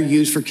better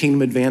used for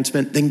kingdom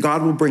advancement, then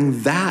God will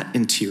bring that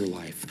into your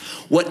life.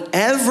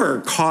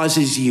 Whatever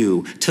causes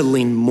you to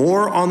lean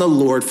more on the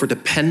Lord for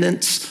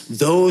dependence,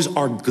 those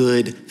are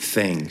good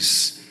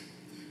things.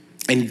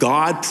 And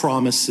God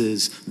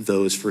promises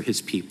those for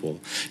his people.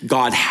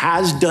 God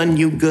has done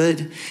you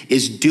good,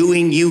 is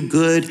doing you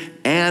good,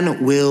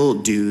 and will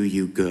do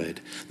you good.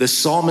 The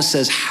psalmist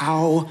says,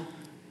 how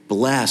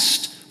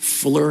blessed,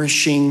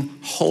 flourishing,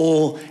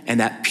 whole,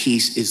 and at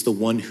peace is the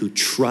one who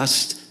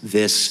trusts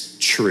this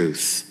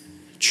truth.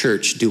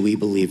 Church, do we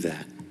believe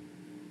that?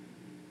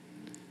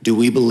 Do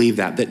we believe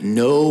that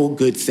no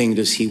good thing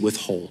does he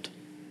withhold?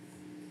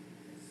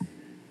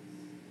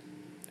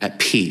 At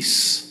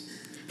peace,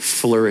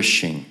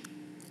 flourishing,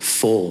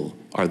 full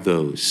are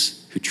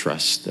those who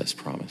trust this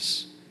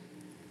promise.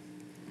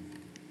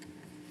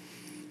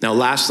 Now,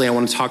 lastly, I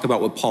want to talk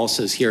about what Paul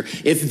says here.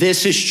 If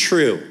this is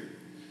true,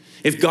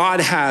 if God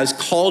has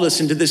called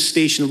us into this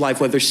station of life,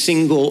 whether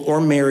single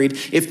or married,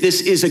 if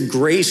this is a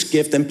grace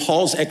gift, then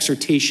Paul's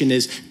exhortation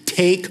is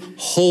take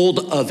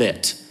hold of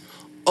it,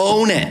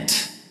 own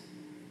it,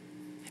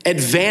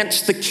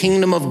 advance the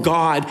kingdom of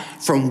God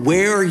from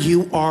where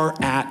you are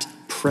at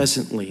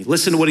presently.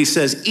 Listen to what he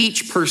says.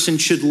 Each person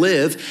should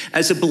live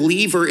as a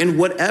believer in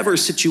whatever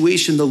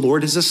situation the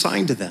Lord has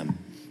assigned to them,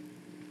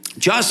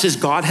 just as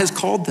God has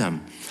called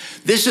them.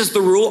 This is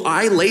the rule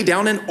I lay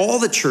down in all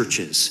the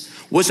churches.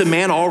 Was a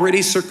man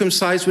already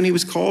circumcised when he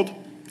was called?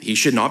 He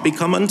should not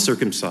become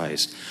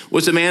uncircumcised.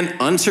 Was a man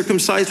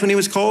uncircumcised when he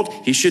was called?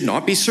 He should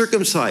not be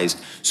circumcised.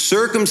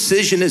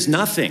 Circumcision is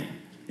nothing,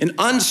 and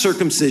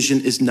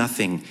uncircumcision is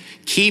nothing.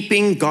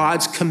 Keeping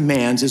God's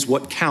commands is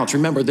what counts.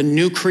 Remember, the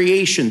new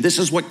creation, this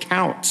is what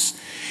counts.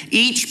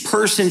 Each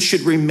person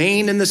should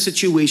remain in the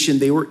situation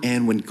they were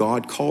in when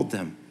God called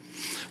them.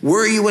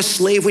 Were you a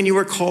slave when you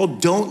were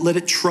called? Don't let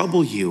it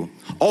trouble you.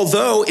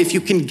 Although, if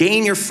you can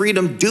gain your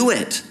freedom, do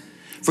it.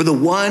 For the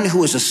one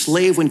who is a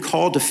slave when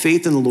called to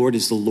faith in the Lord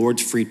is the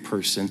Lord's freed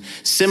person.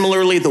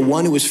 Similarly, the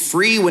one who is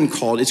free when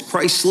called is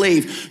Christ's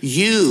slave.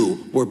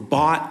 You were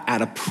bought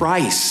at a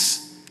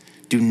price.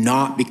 Do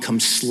not become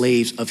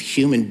slaves of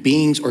human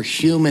beings or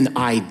human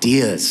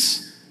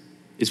ideas,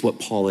 is what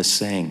Paul is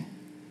saying.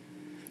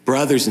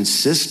 Brothers and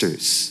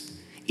sisters,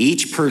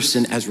 each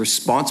person as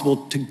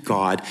responsible to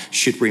God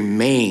should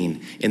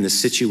remain in the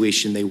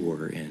situation they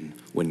were in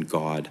when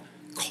God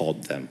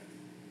called them.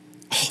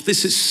 Oh,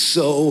 this is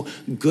so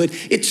good.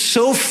 It's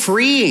so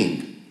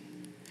freeing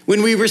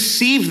when we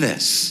receive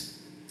this.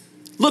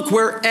 Look,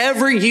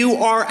 wherever you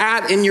are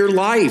at in your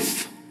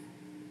life,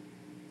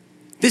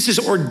 this is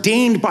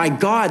ordained by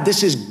God.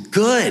 This is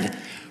good.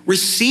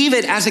 Receive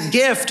it as a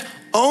gift.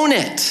 Own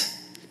it.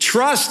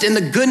 Trust in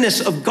the goodness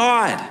of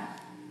God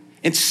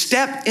and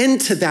step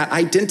into that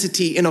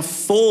identity in a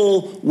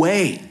full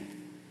way.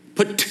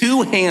 Put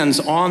two hands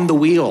on the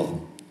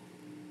wheel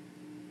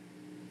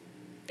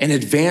and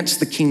advance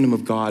the kingdom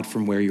of God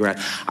from where you're at.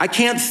 I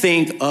can't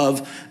think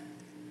of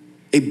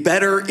a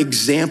better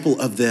example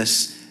of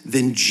this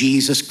than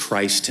Jesus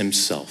Christ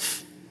himself.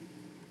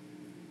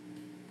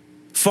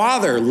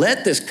 Father,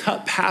 let this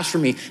cup pass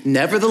from me.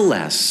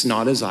 Nevertheless,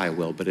 not as I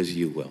will, but as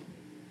you will.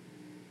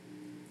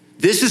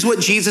 This is what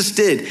Jesus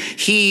did.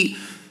 He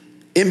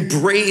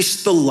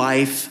embraced the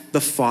life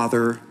the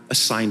Father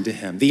assigned to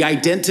him, the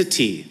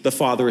identity the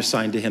Father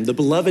assigned to him, the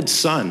beloved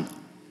Son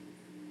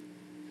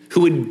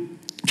who would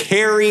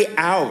carry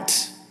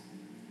out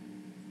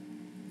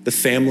the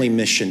family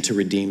mission to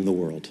redeem the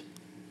world.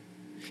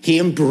 He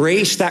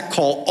embraced that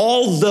call,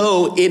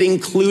 although it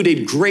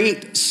included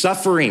great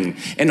suffering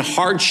and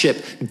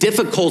hardship,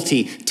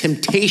 difficulty,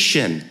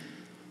 temptation,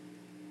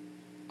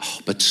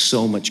 but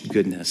so much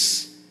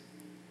goodness.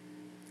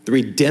 The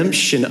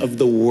redemption of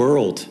the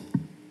world,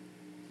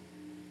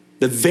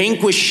 the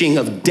vanquishing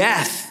of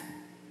death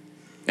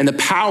and the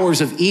powers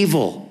of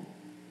evil,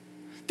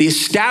 the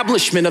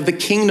establishment of the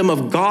kingdom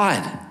of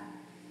God.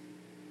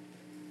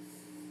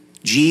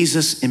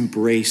 Jesus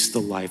embraced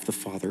the life the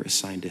Father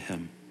assigned to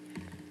him.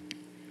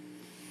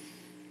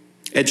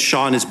 Ed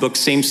Shaw, in his book,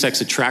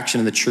 Same-Sex Attraction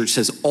in the Church,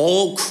 says,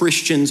 all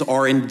Christians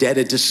are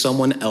indebted to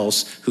someone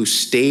else who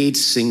stayed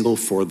single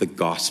for the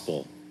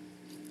gospel,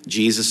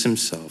 Jesus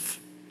himself.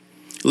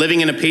 Living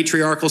in a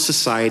patriarchal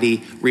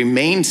society,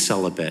 remained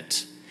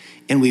celibate,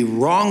 and we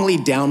wrongly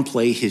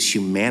downplay his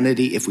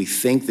humanity if we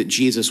think that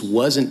Jesus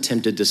wasn't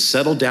tempted to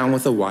settle down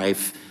with a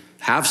wife,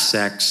 have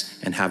sex,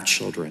 and have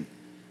children.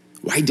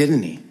 Why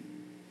didn't he?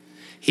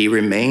 He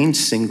remained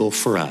single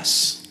for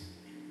us.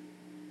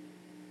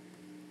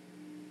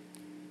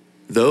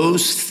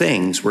 Those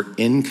things were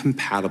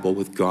incompatible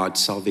with God's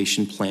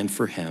salvation plan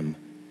for him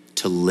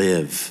to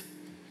live,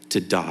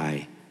 to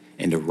die,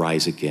 and to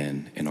rise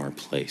again in our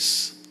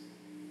place.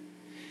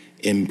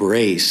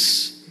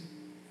 Embrace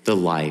the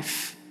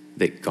life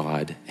that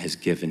God has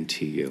given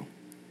to you.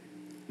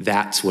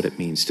 That's what it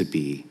means to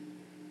be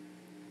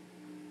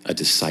a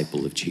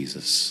disciple of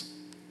Jesus.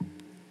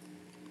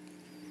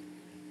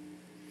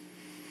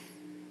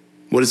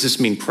 What does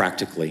this mean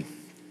practically?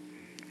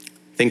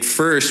 I think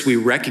first we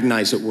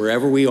recognize that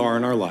wherever we are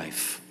in our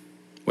life,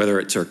 whether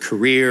it's our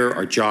career,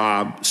 our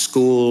job,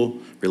 school,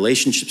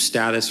 relationship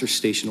status, or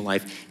station in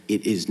life,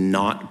 it is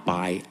not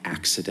by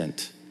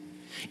accident.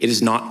 It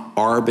is not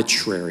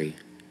arbitrary.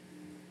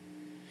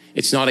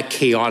 It's not a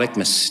chaotic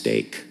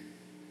mistake.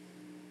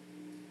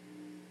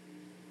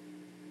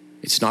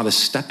 It's not a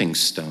stepping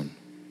stone.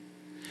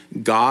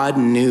 God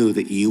knew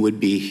that you would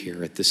be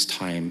here at this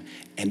time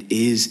and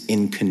is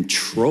in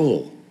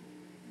control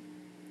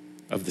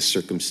of the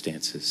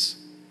circumstances.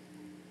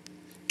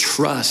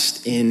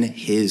 Trust in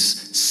his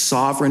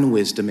sovereign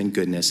wisdom and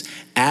goodness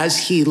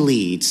as he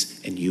leads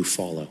and you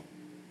follow.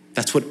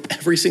 That's what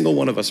every single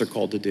one of us are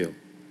called to do.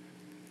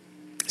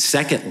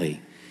 Secondly,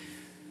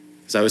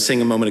 as I was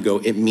saying a moment ago,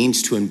 it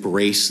means to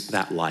embrace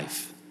that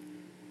life.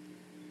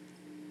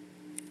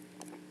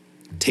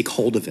 Take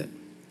hold of it.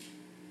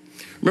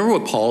 Remember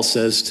what Paul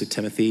says to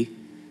Timothy?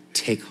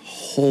 Take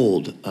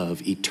hold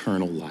of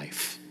eternal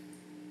life.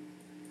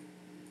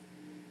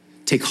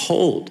 Take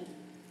hold.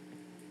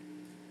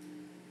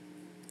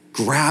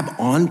 Grab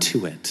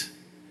onto it.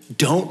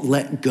 Don't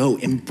let go.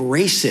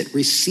 Embrace it.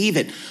 Receive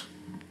it.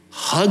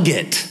 Hug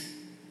it.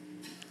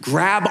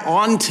 Grab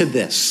onto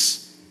this.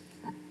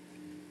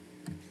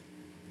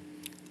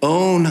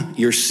 Own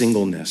your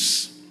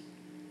singleness.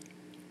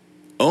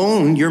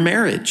 Own your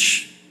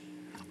marriage.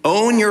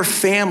 Own your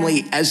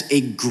family as a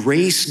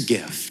grace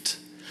gift,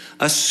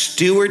 a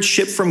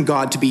stewardship from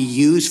God to be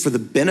used for the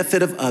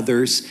benefit of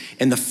others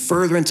and the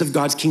furtherance of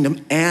God's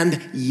kingdom,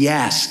 and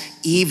yes,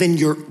 even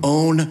your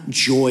own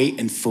joy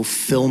and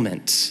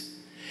fulfillment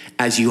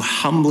as you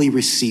humbly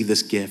receive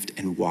this gift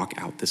and walk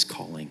out this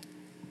calling.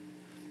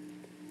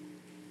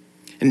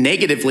 And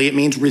negatively, it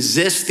means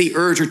resist the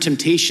urge or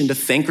temptation to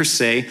think or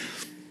say,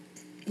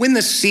 when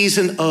the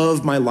season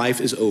of my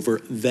life is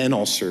over, then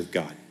I'll serve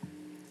God.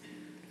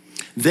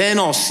 Then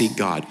I'll seek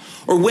God.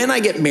 Or when I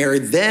get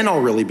married, then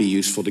I'll really be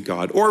useful to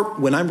God. Or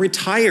when I'm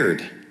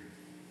retired.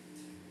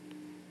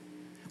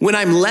 When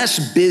I'm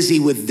less busy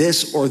with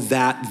this or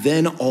that,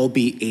 then I'll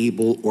be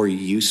able or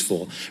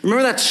useful.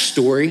 Remember that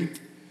story?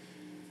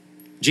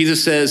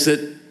 Jesus says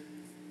that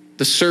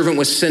the servant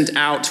was sent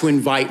out to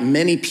invite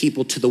many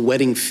people to the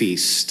wedding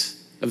feast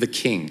of the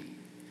king.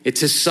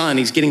 It's his son,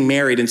 he's getting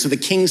married. And so the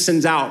king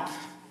sends out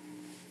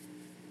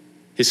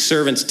his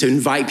servants to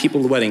invite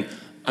people to the wedding.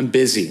 I'm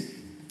busy.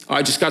 Oh,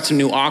 I just got some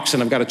new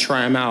oxen, I've got to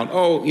try them out.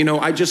 Oh,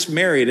 I just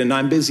married and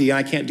I'm busy,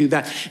 I can't do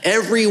that.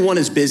 Everyone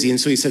is busy. And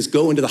so he says,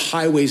 go into the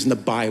highways and the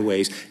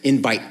byways,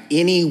 invite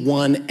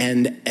anyone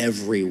and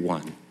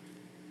everyone.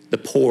 The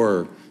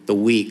poor, the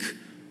weak,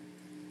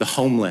 the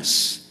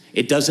homeless.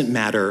 It doesn't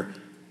matter.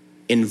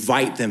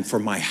 Invite them, for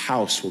my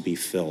house will be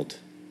filled.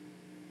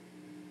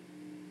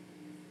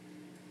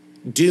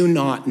 Do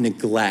not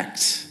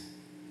neglect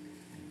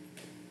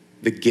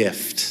the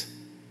gift,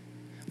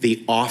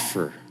 the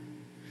offer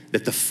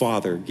that the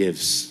Father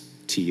gives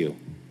to you.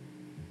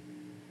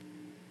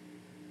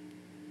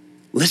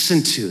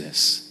 Listen to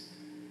this.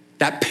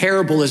 That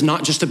parable is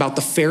not just about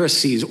the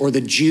Pharisees or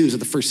the Jews of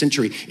the first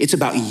century. It's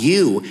about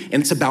you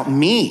and it's about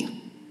me.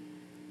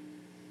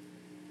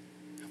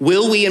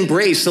 Will we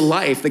embrace the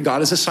life that God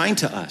has assigned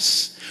to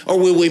us? Or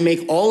will we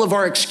make all of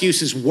our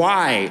excuses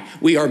why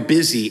we are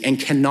busy and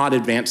cannot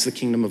advance the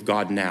kingdom of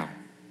God now?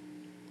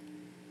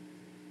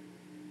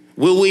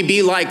 Will we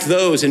be like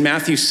those in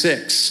Matthew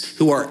 6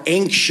 who are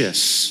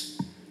anxious,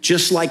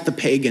 just like the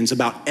pagans,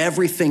 about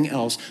everything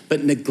else,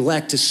 but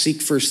neglect to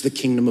seek first the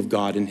kingdom of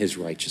God and his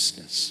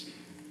righteousness?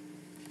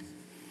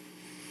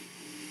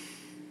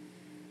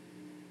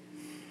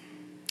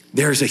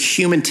 There's a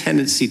human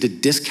tendency to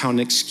discount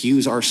and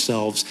excuse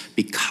ourselves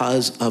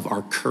because of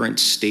our current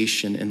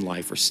station in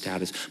life or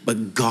status.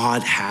 But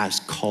God has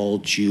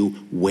called you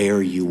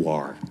where you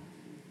are.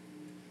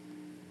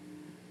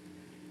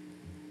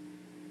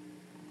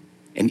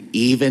 And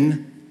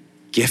even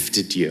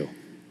gifted you.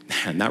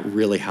 Man, that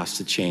really has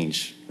to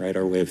change, right?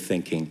 Our way of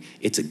thinking.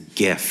 It's a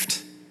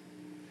gift.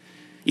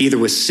 Either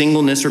with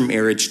singleness or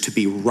marriage, to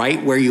be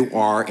right where you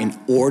are in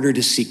order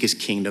to seek his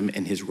kingdom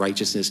and his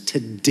righteousness.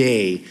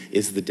 Today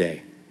is the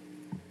day.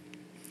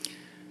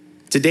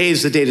 Today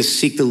is the day to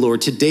seek the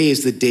Lord. Today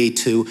is the day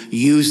to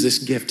use this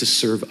gift to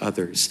serve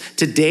others.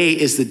 Today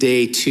is the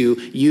day to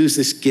use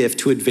this gift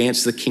to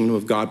advance the kingdom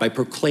of God by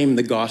proclaiming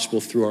the gospel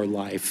through our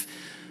life,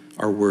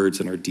 our words,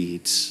 and our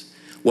deeds.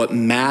 What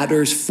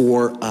matters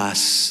for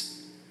us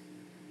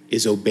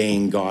is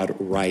obeying God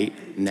right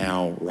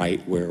now,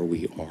 right where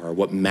we are.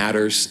 What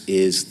matters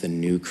is the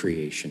new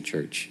creation,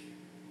 church.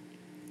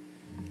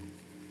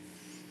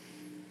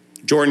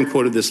 Jordan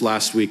quoted this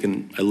last week,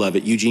 and I love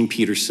it. Eugene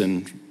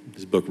Peterson,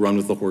 his book, Run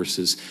with the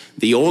Horses.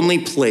 The only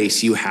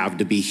place you have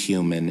to be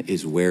human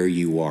is where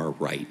you are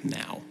right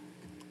now.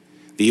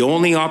 The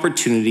only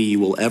opportunity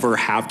you will ever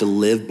have to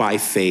live by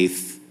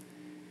faith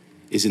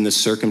is in the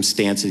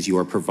circumstances you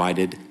are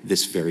provided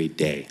this very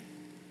day.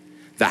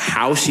 The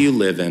house you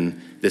live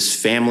in, this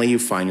family you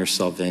find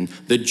yourself in,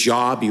 the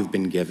job you've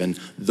been given,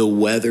 the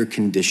weather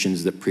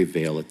conditions that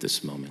prevail at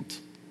this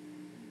moment.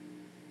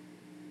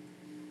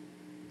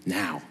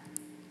 Now,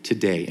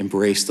 today,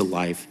 embrace the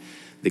life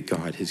that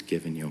God has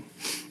given you.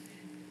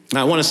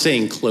 Now, I want to say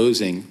in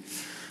closing,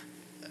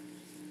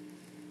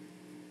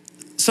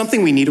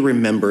 something we need to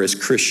remember as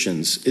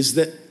Christians is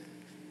that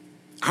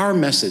our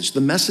message,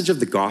 the message of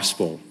the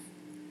gospel,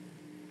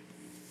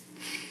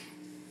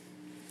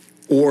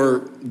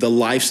 or the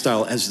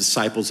lifestyle as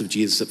disciples of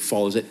Jesus that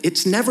follows it,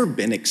 it's never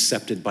been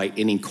accepted by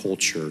any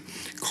culture,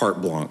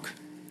 carte blanche.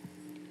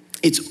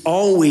 It's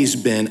always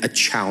been a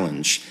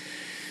challenge.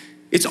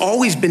 It's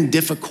always been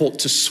difficult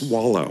to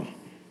swallow.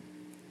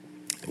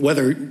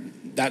 Whether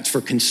that's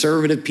for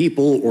conservative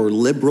people or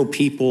liberal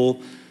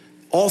people,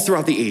 all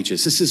throughout the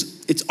ages,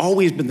 it's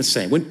always been the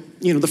same. When,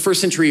 the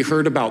first century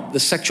heard about the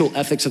sexual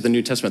ethics of the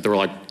New Testament, they were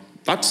like,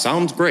 that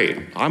sounds great.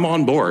 I'm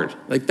on board.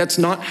 Like, that's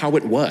not how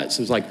it was.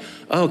 It was like,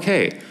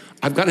 okay,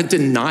 I've got to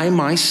deny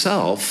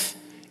myself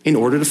in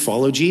order to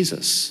follow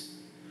Jesus.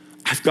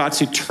 I've got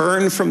to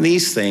turn from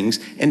these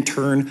things and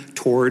turn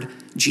toward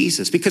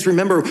Jesus. Because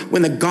remember,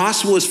 when the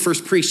gospel was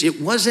first preached,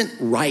 it wasn't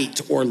right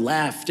or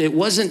left. It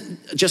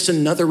wasn't just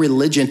another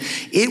religion.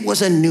 It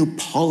was a new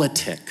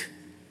politic.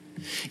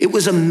 It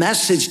was a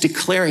message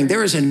declaring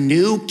there is a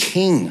new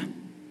king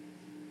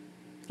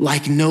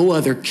like no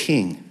other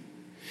king.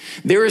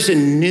 There is a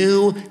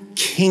new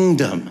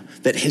kingdom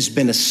that has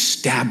been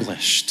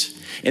established,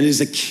 and it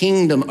is a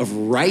kingdom of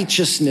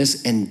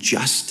righteousness and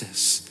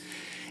justice.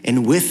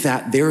 And with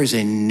that, there is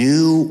a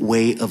new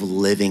way of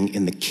living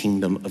in the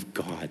kingdom of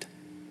God.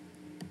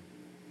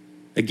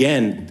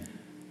 Again,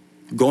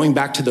 going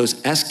back to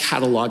those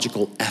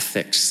eschatological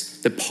ethics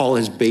that Paul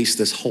has based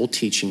this whole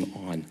teaching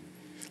on.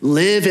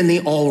 Live in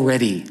the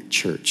already,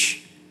 church.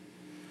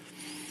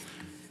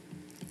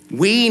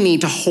 We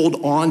need to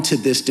hold on to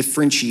this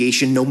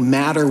differentiation no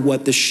matter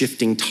what the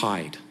shifting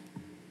tide.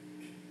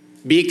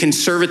 Be it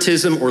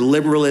conservatism or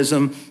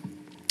liberalism,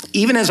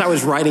 Even as I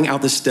was writing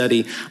out the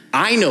study,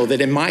 I know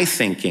that in my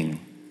thinking,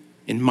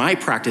 in my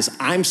practice,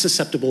 I'm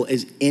susceptible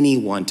as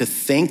anyone to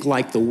think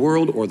like the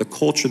world or the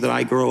culture that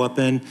I grow up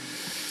in,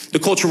 the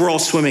culture we're all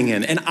swimming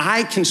in. And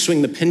I can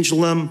swing the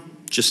pendulum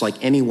just like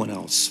anyone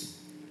else.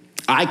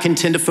 I can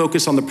tend to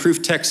focus on the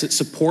proof texts that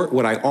support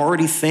what I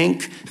already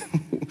think,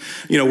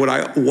 what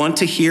I want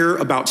to hear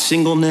about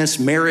singleness,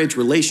 marriage,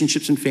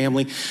 relationships, and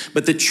family.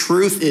 But the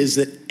truth is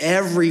that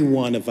every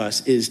one of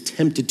us is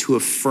tempted to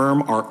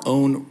affirm our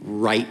own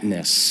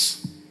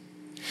rightness,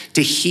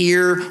 to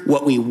hear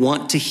what we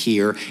want to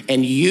hear.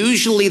 And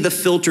usually the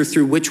filter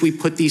through which we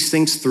put these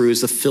things through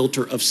is the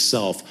filter of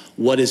self.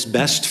 What is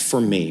best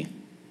for me?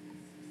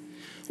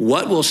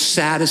 What will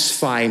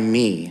satisfy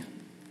me?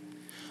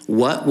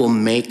 What will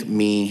make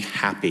me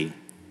happy?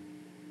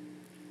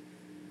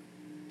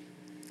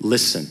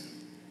 Listen,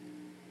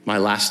 my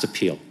last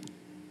appeal.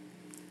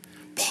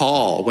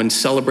 Paul, when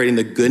celebrating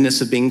the goodness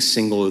of being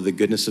single or the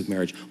goodness of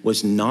marriage,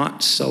 was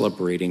not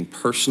celebrating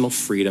personal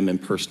freedom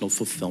and personal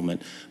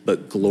fulfillment,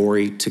 but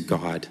glory to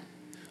God,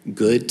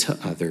 good to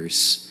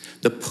others,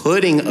 the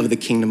putting of the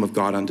kingdom of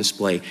God on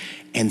display,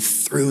 and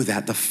through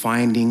that, the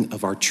finding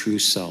of our true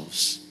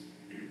selves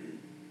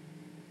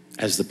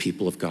as the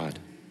people of God.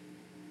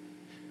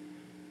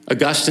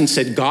 Augustine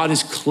said, God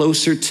is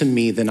closer to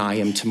me than I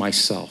am to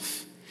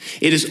myself.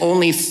 It is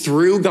only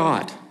through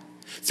God,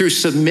 through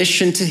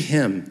submission to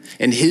him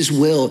and his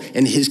will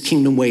and his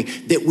kingdom way,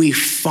 that we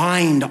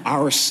find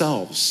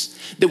ourselves,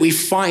 that we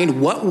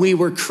find what we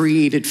were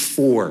created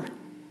for,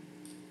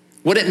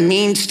 what it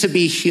means to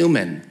be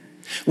human,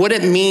 what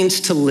it means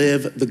to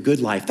live the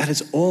good life. That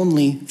is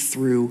only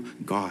through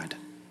God.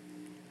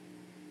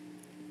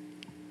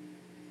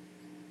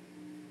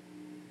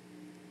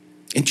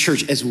 In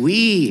church, as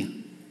we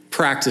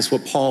practice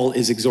what Paul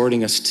is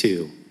exhorting us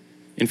to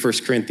in 1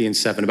 Corinthians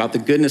 7, about the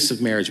goodness of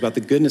marriage, about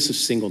the goodness of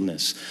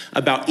singleness,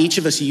 about each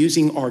of us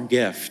using our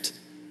gift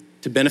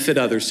to benefit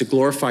others, to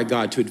glorify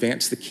God, to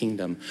advance the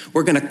kingdom.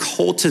 We're going to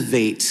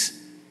cultivate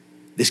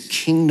this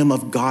kingdom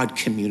of God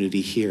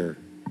community here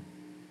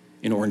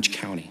in Orange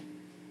County.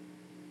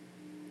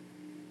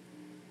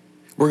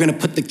 We're going to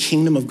put the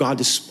kingdom of God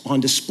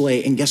on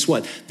display. And guess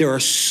what? There are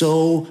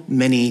so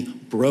many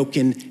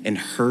broken and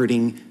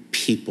hurting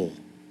people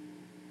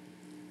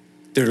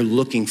that are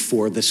looking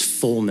for this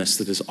fullness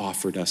that is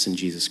offered us in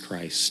Jesus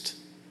Christ.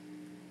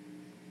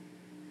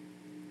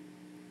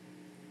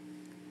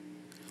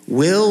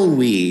 Will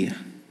we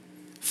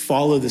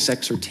follow this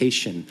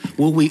exhortation?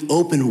 Will we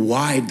open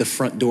wide the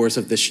front doors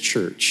of this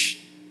church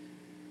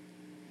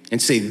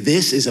and say,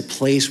 this is a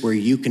place where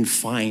you can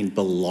find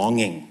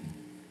belonging?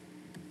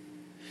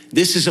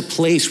 This is a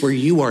place where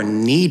you are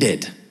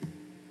needed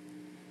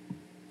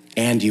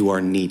and you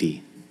are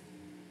needy.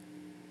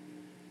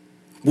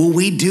 Will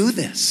we do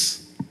this?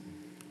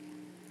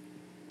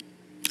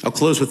 I'll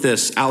close with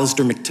this.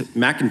 Alistair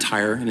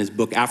McIntyre, in his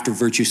book After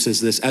Virtue, says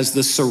this: as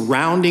the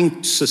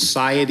surrounding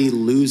society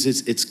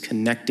loses its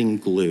connecting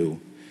glue,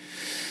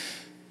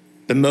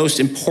 the most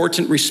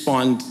important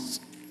response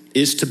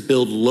is to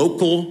build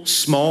local,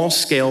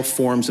 small-scale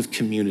forms of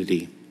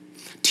community,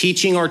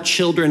 teaching our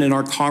children and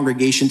our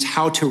congregations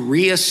how to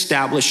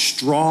reestablish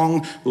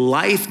strong,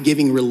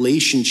 life-giving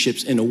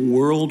relationships in a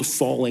world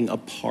falling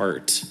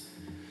apart.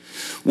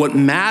 What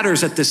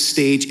matters at this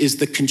stage is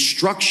the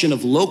construction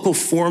of local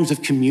forms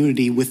of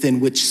community within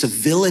which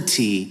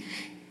civility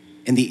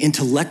and the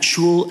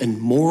intellectual and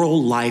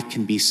moral life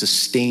can be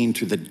sustained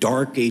through the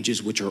dark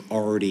ages which are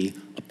already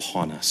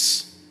upon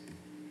us.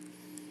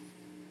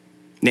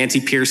 Nancy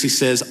Pearcey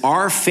says,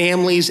 our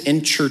families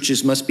and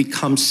churches must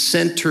become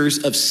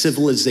centers of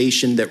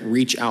civilization that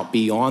reach out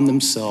beyond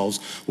themselves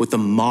with a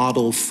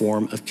model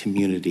form of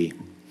community.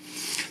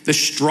 The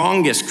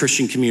strongest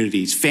Christian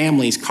communities,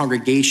 families,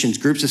 congregations,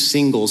 groups of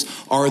singles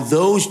are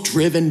those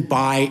driven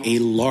by a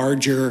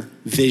larger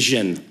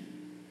vision,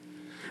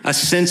 a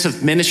sense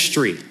of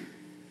ministry.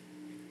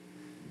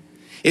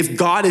 If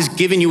God has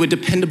given you a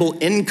dependable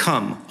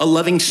income, a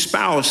loving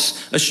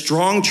spouse, a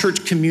strong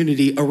church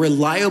community, a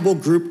reliable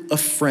group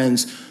of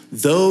friends,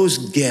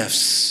 those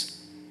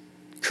gifts,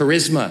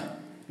 charisma,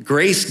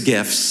 grace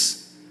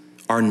gifts,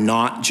 are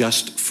not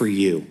just for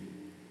you.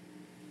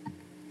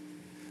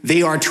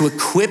 They are to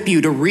equip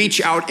you to reach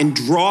out and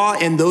draw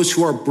in those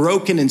who are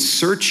broken and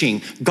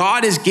searching.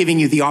 God is giving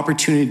you the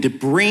opportunity to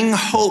bring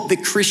hope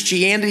that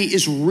Christianity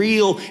is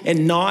real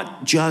and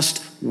not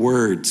just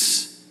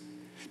words,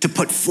 to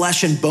put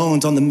flesh and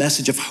bones on the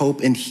message of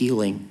hope and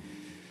healing.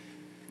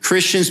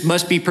 Christians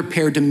must be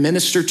prepared to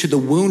minister to the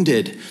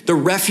wounded, the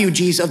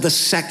refugees of the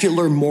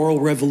secular moral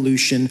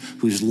revolution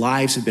whose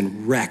lives have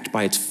been wrecked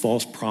by its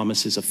false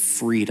promises of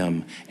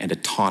freedom and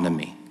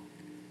autonomy.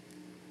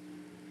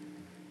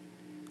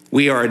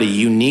 We are at a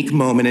unique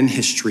moment in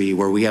history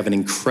where we have an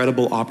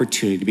incredible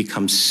opportunity to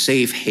become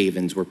safe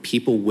havens where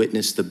people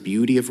witness the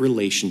beauty of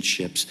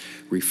relationships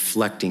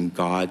reflecting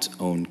God's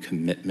own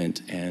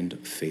commitment and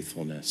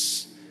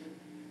faithfulness.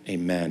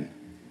 Amen.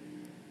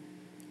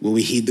 Will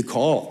we heed the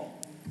call,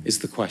 is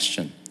the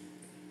question.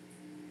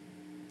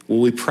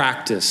 Will we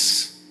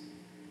practice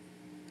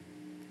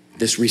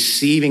this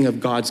receiving of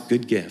God's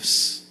good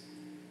gifts,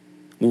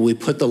 will we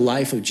put the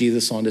life of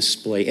Jesus on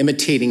display,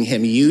 imitating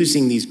him,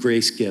 using these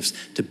grace gifts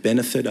to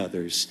benefit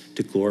others,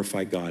 to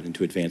glorify God, and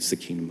to advance the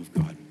kingdom of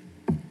God?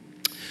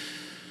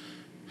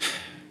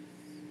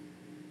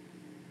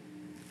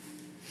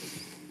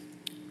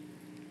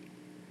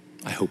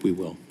 I hope we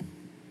will.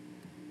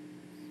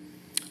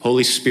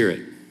 Holy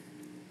Spirit,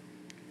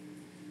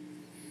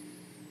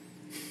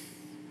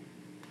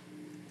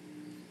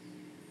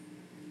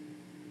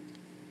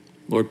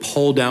 Lord,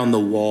 pull down the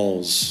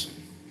walls.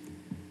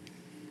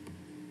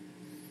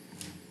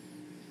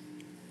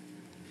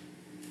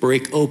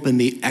 Break open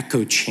the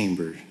echo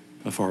chamber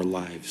of our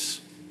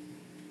lives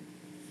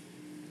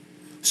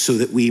so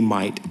that we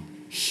might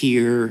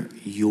hear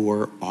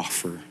your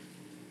offer,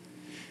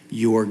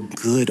 your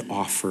good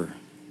offer,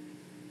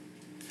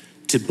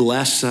 to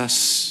bless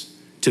us,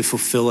 to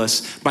fulfill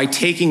us by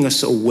taking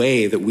us a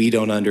way that we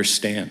don't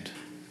understand,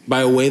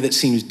 by a way that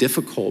seems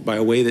difficult, by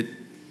a way that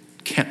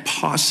can't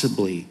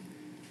possibly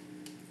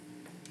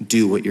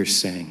do what you're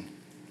saying.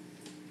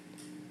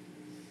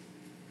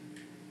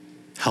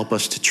 Help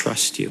us to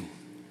trust you.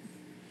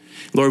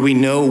 Lord, we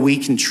know we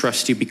can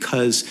trust you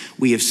because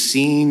we have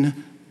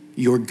seen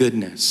your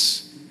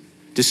goodness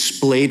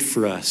displayed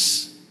for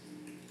us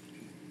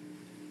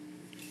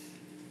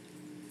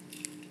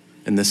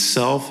in the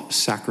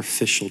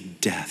self-sacrificial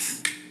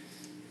death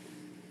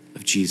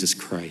of Jesus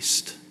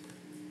Christ.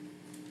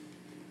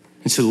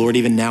 And so, Lord,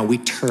 even now we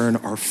turn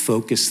our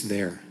focus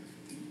there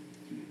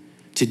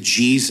to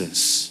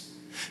Jesus,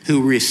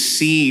 who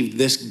received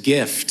this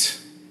gift,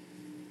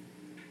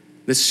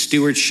 this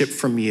stewardship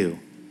from you,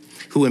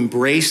 who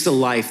embraced the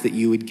life that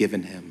you had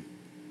given him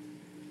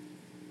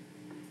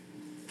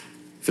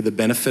for the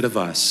benefit of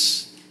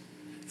us,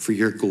 for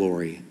your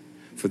glory,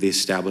 for the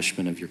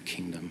establishment of your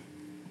kingdom.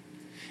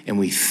 And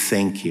we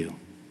thank you.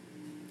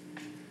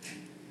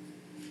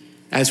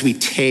 As we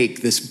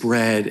take this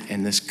bread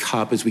and this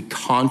cup, as we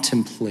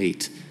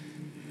contemplate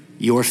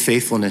your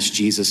faithfulness,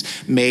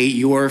 Jesus, may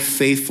your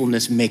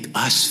faithfulness make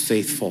us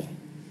faithful.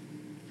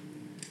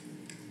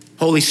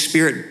 Holy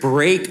Spirit,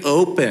 break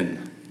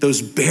open those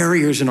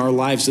barriers in our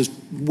lives, those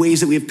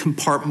ways that we have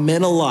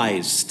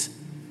compartmentalized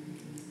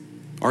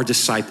our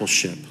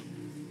discipleship,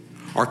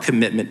 our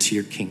commitment to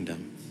your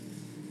kingdom.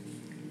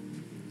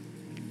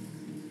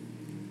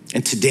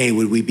 And today,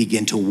 would we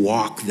begin to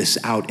walk this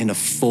out in a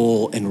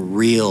full and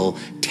real,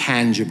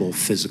 tangible,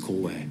 physical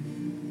way?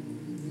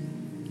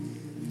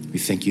 We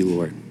thank you,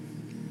 Lord.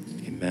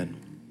 Amen.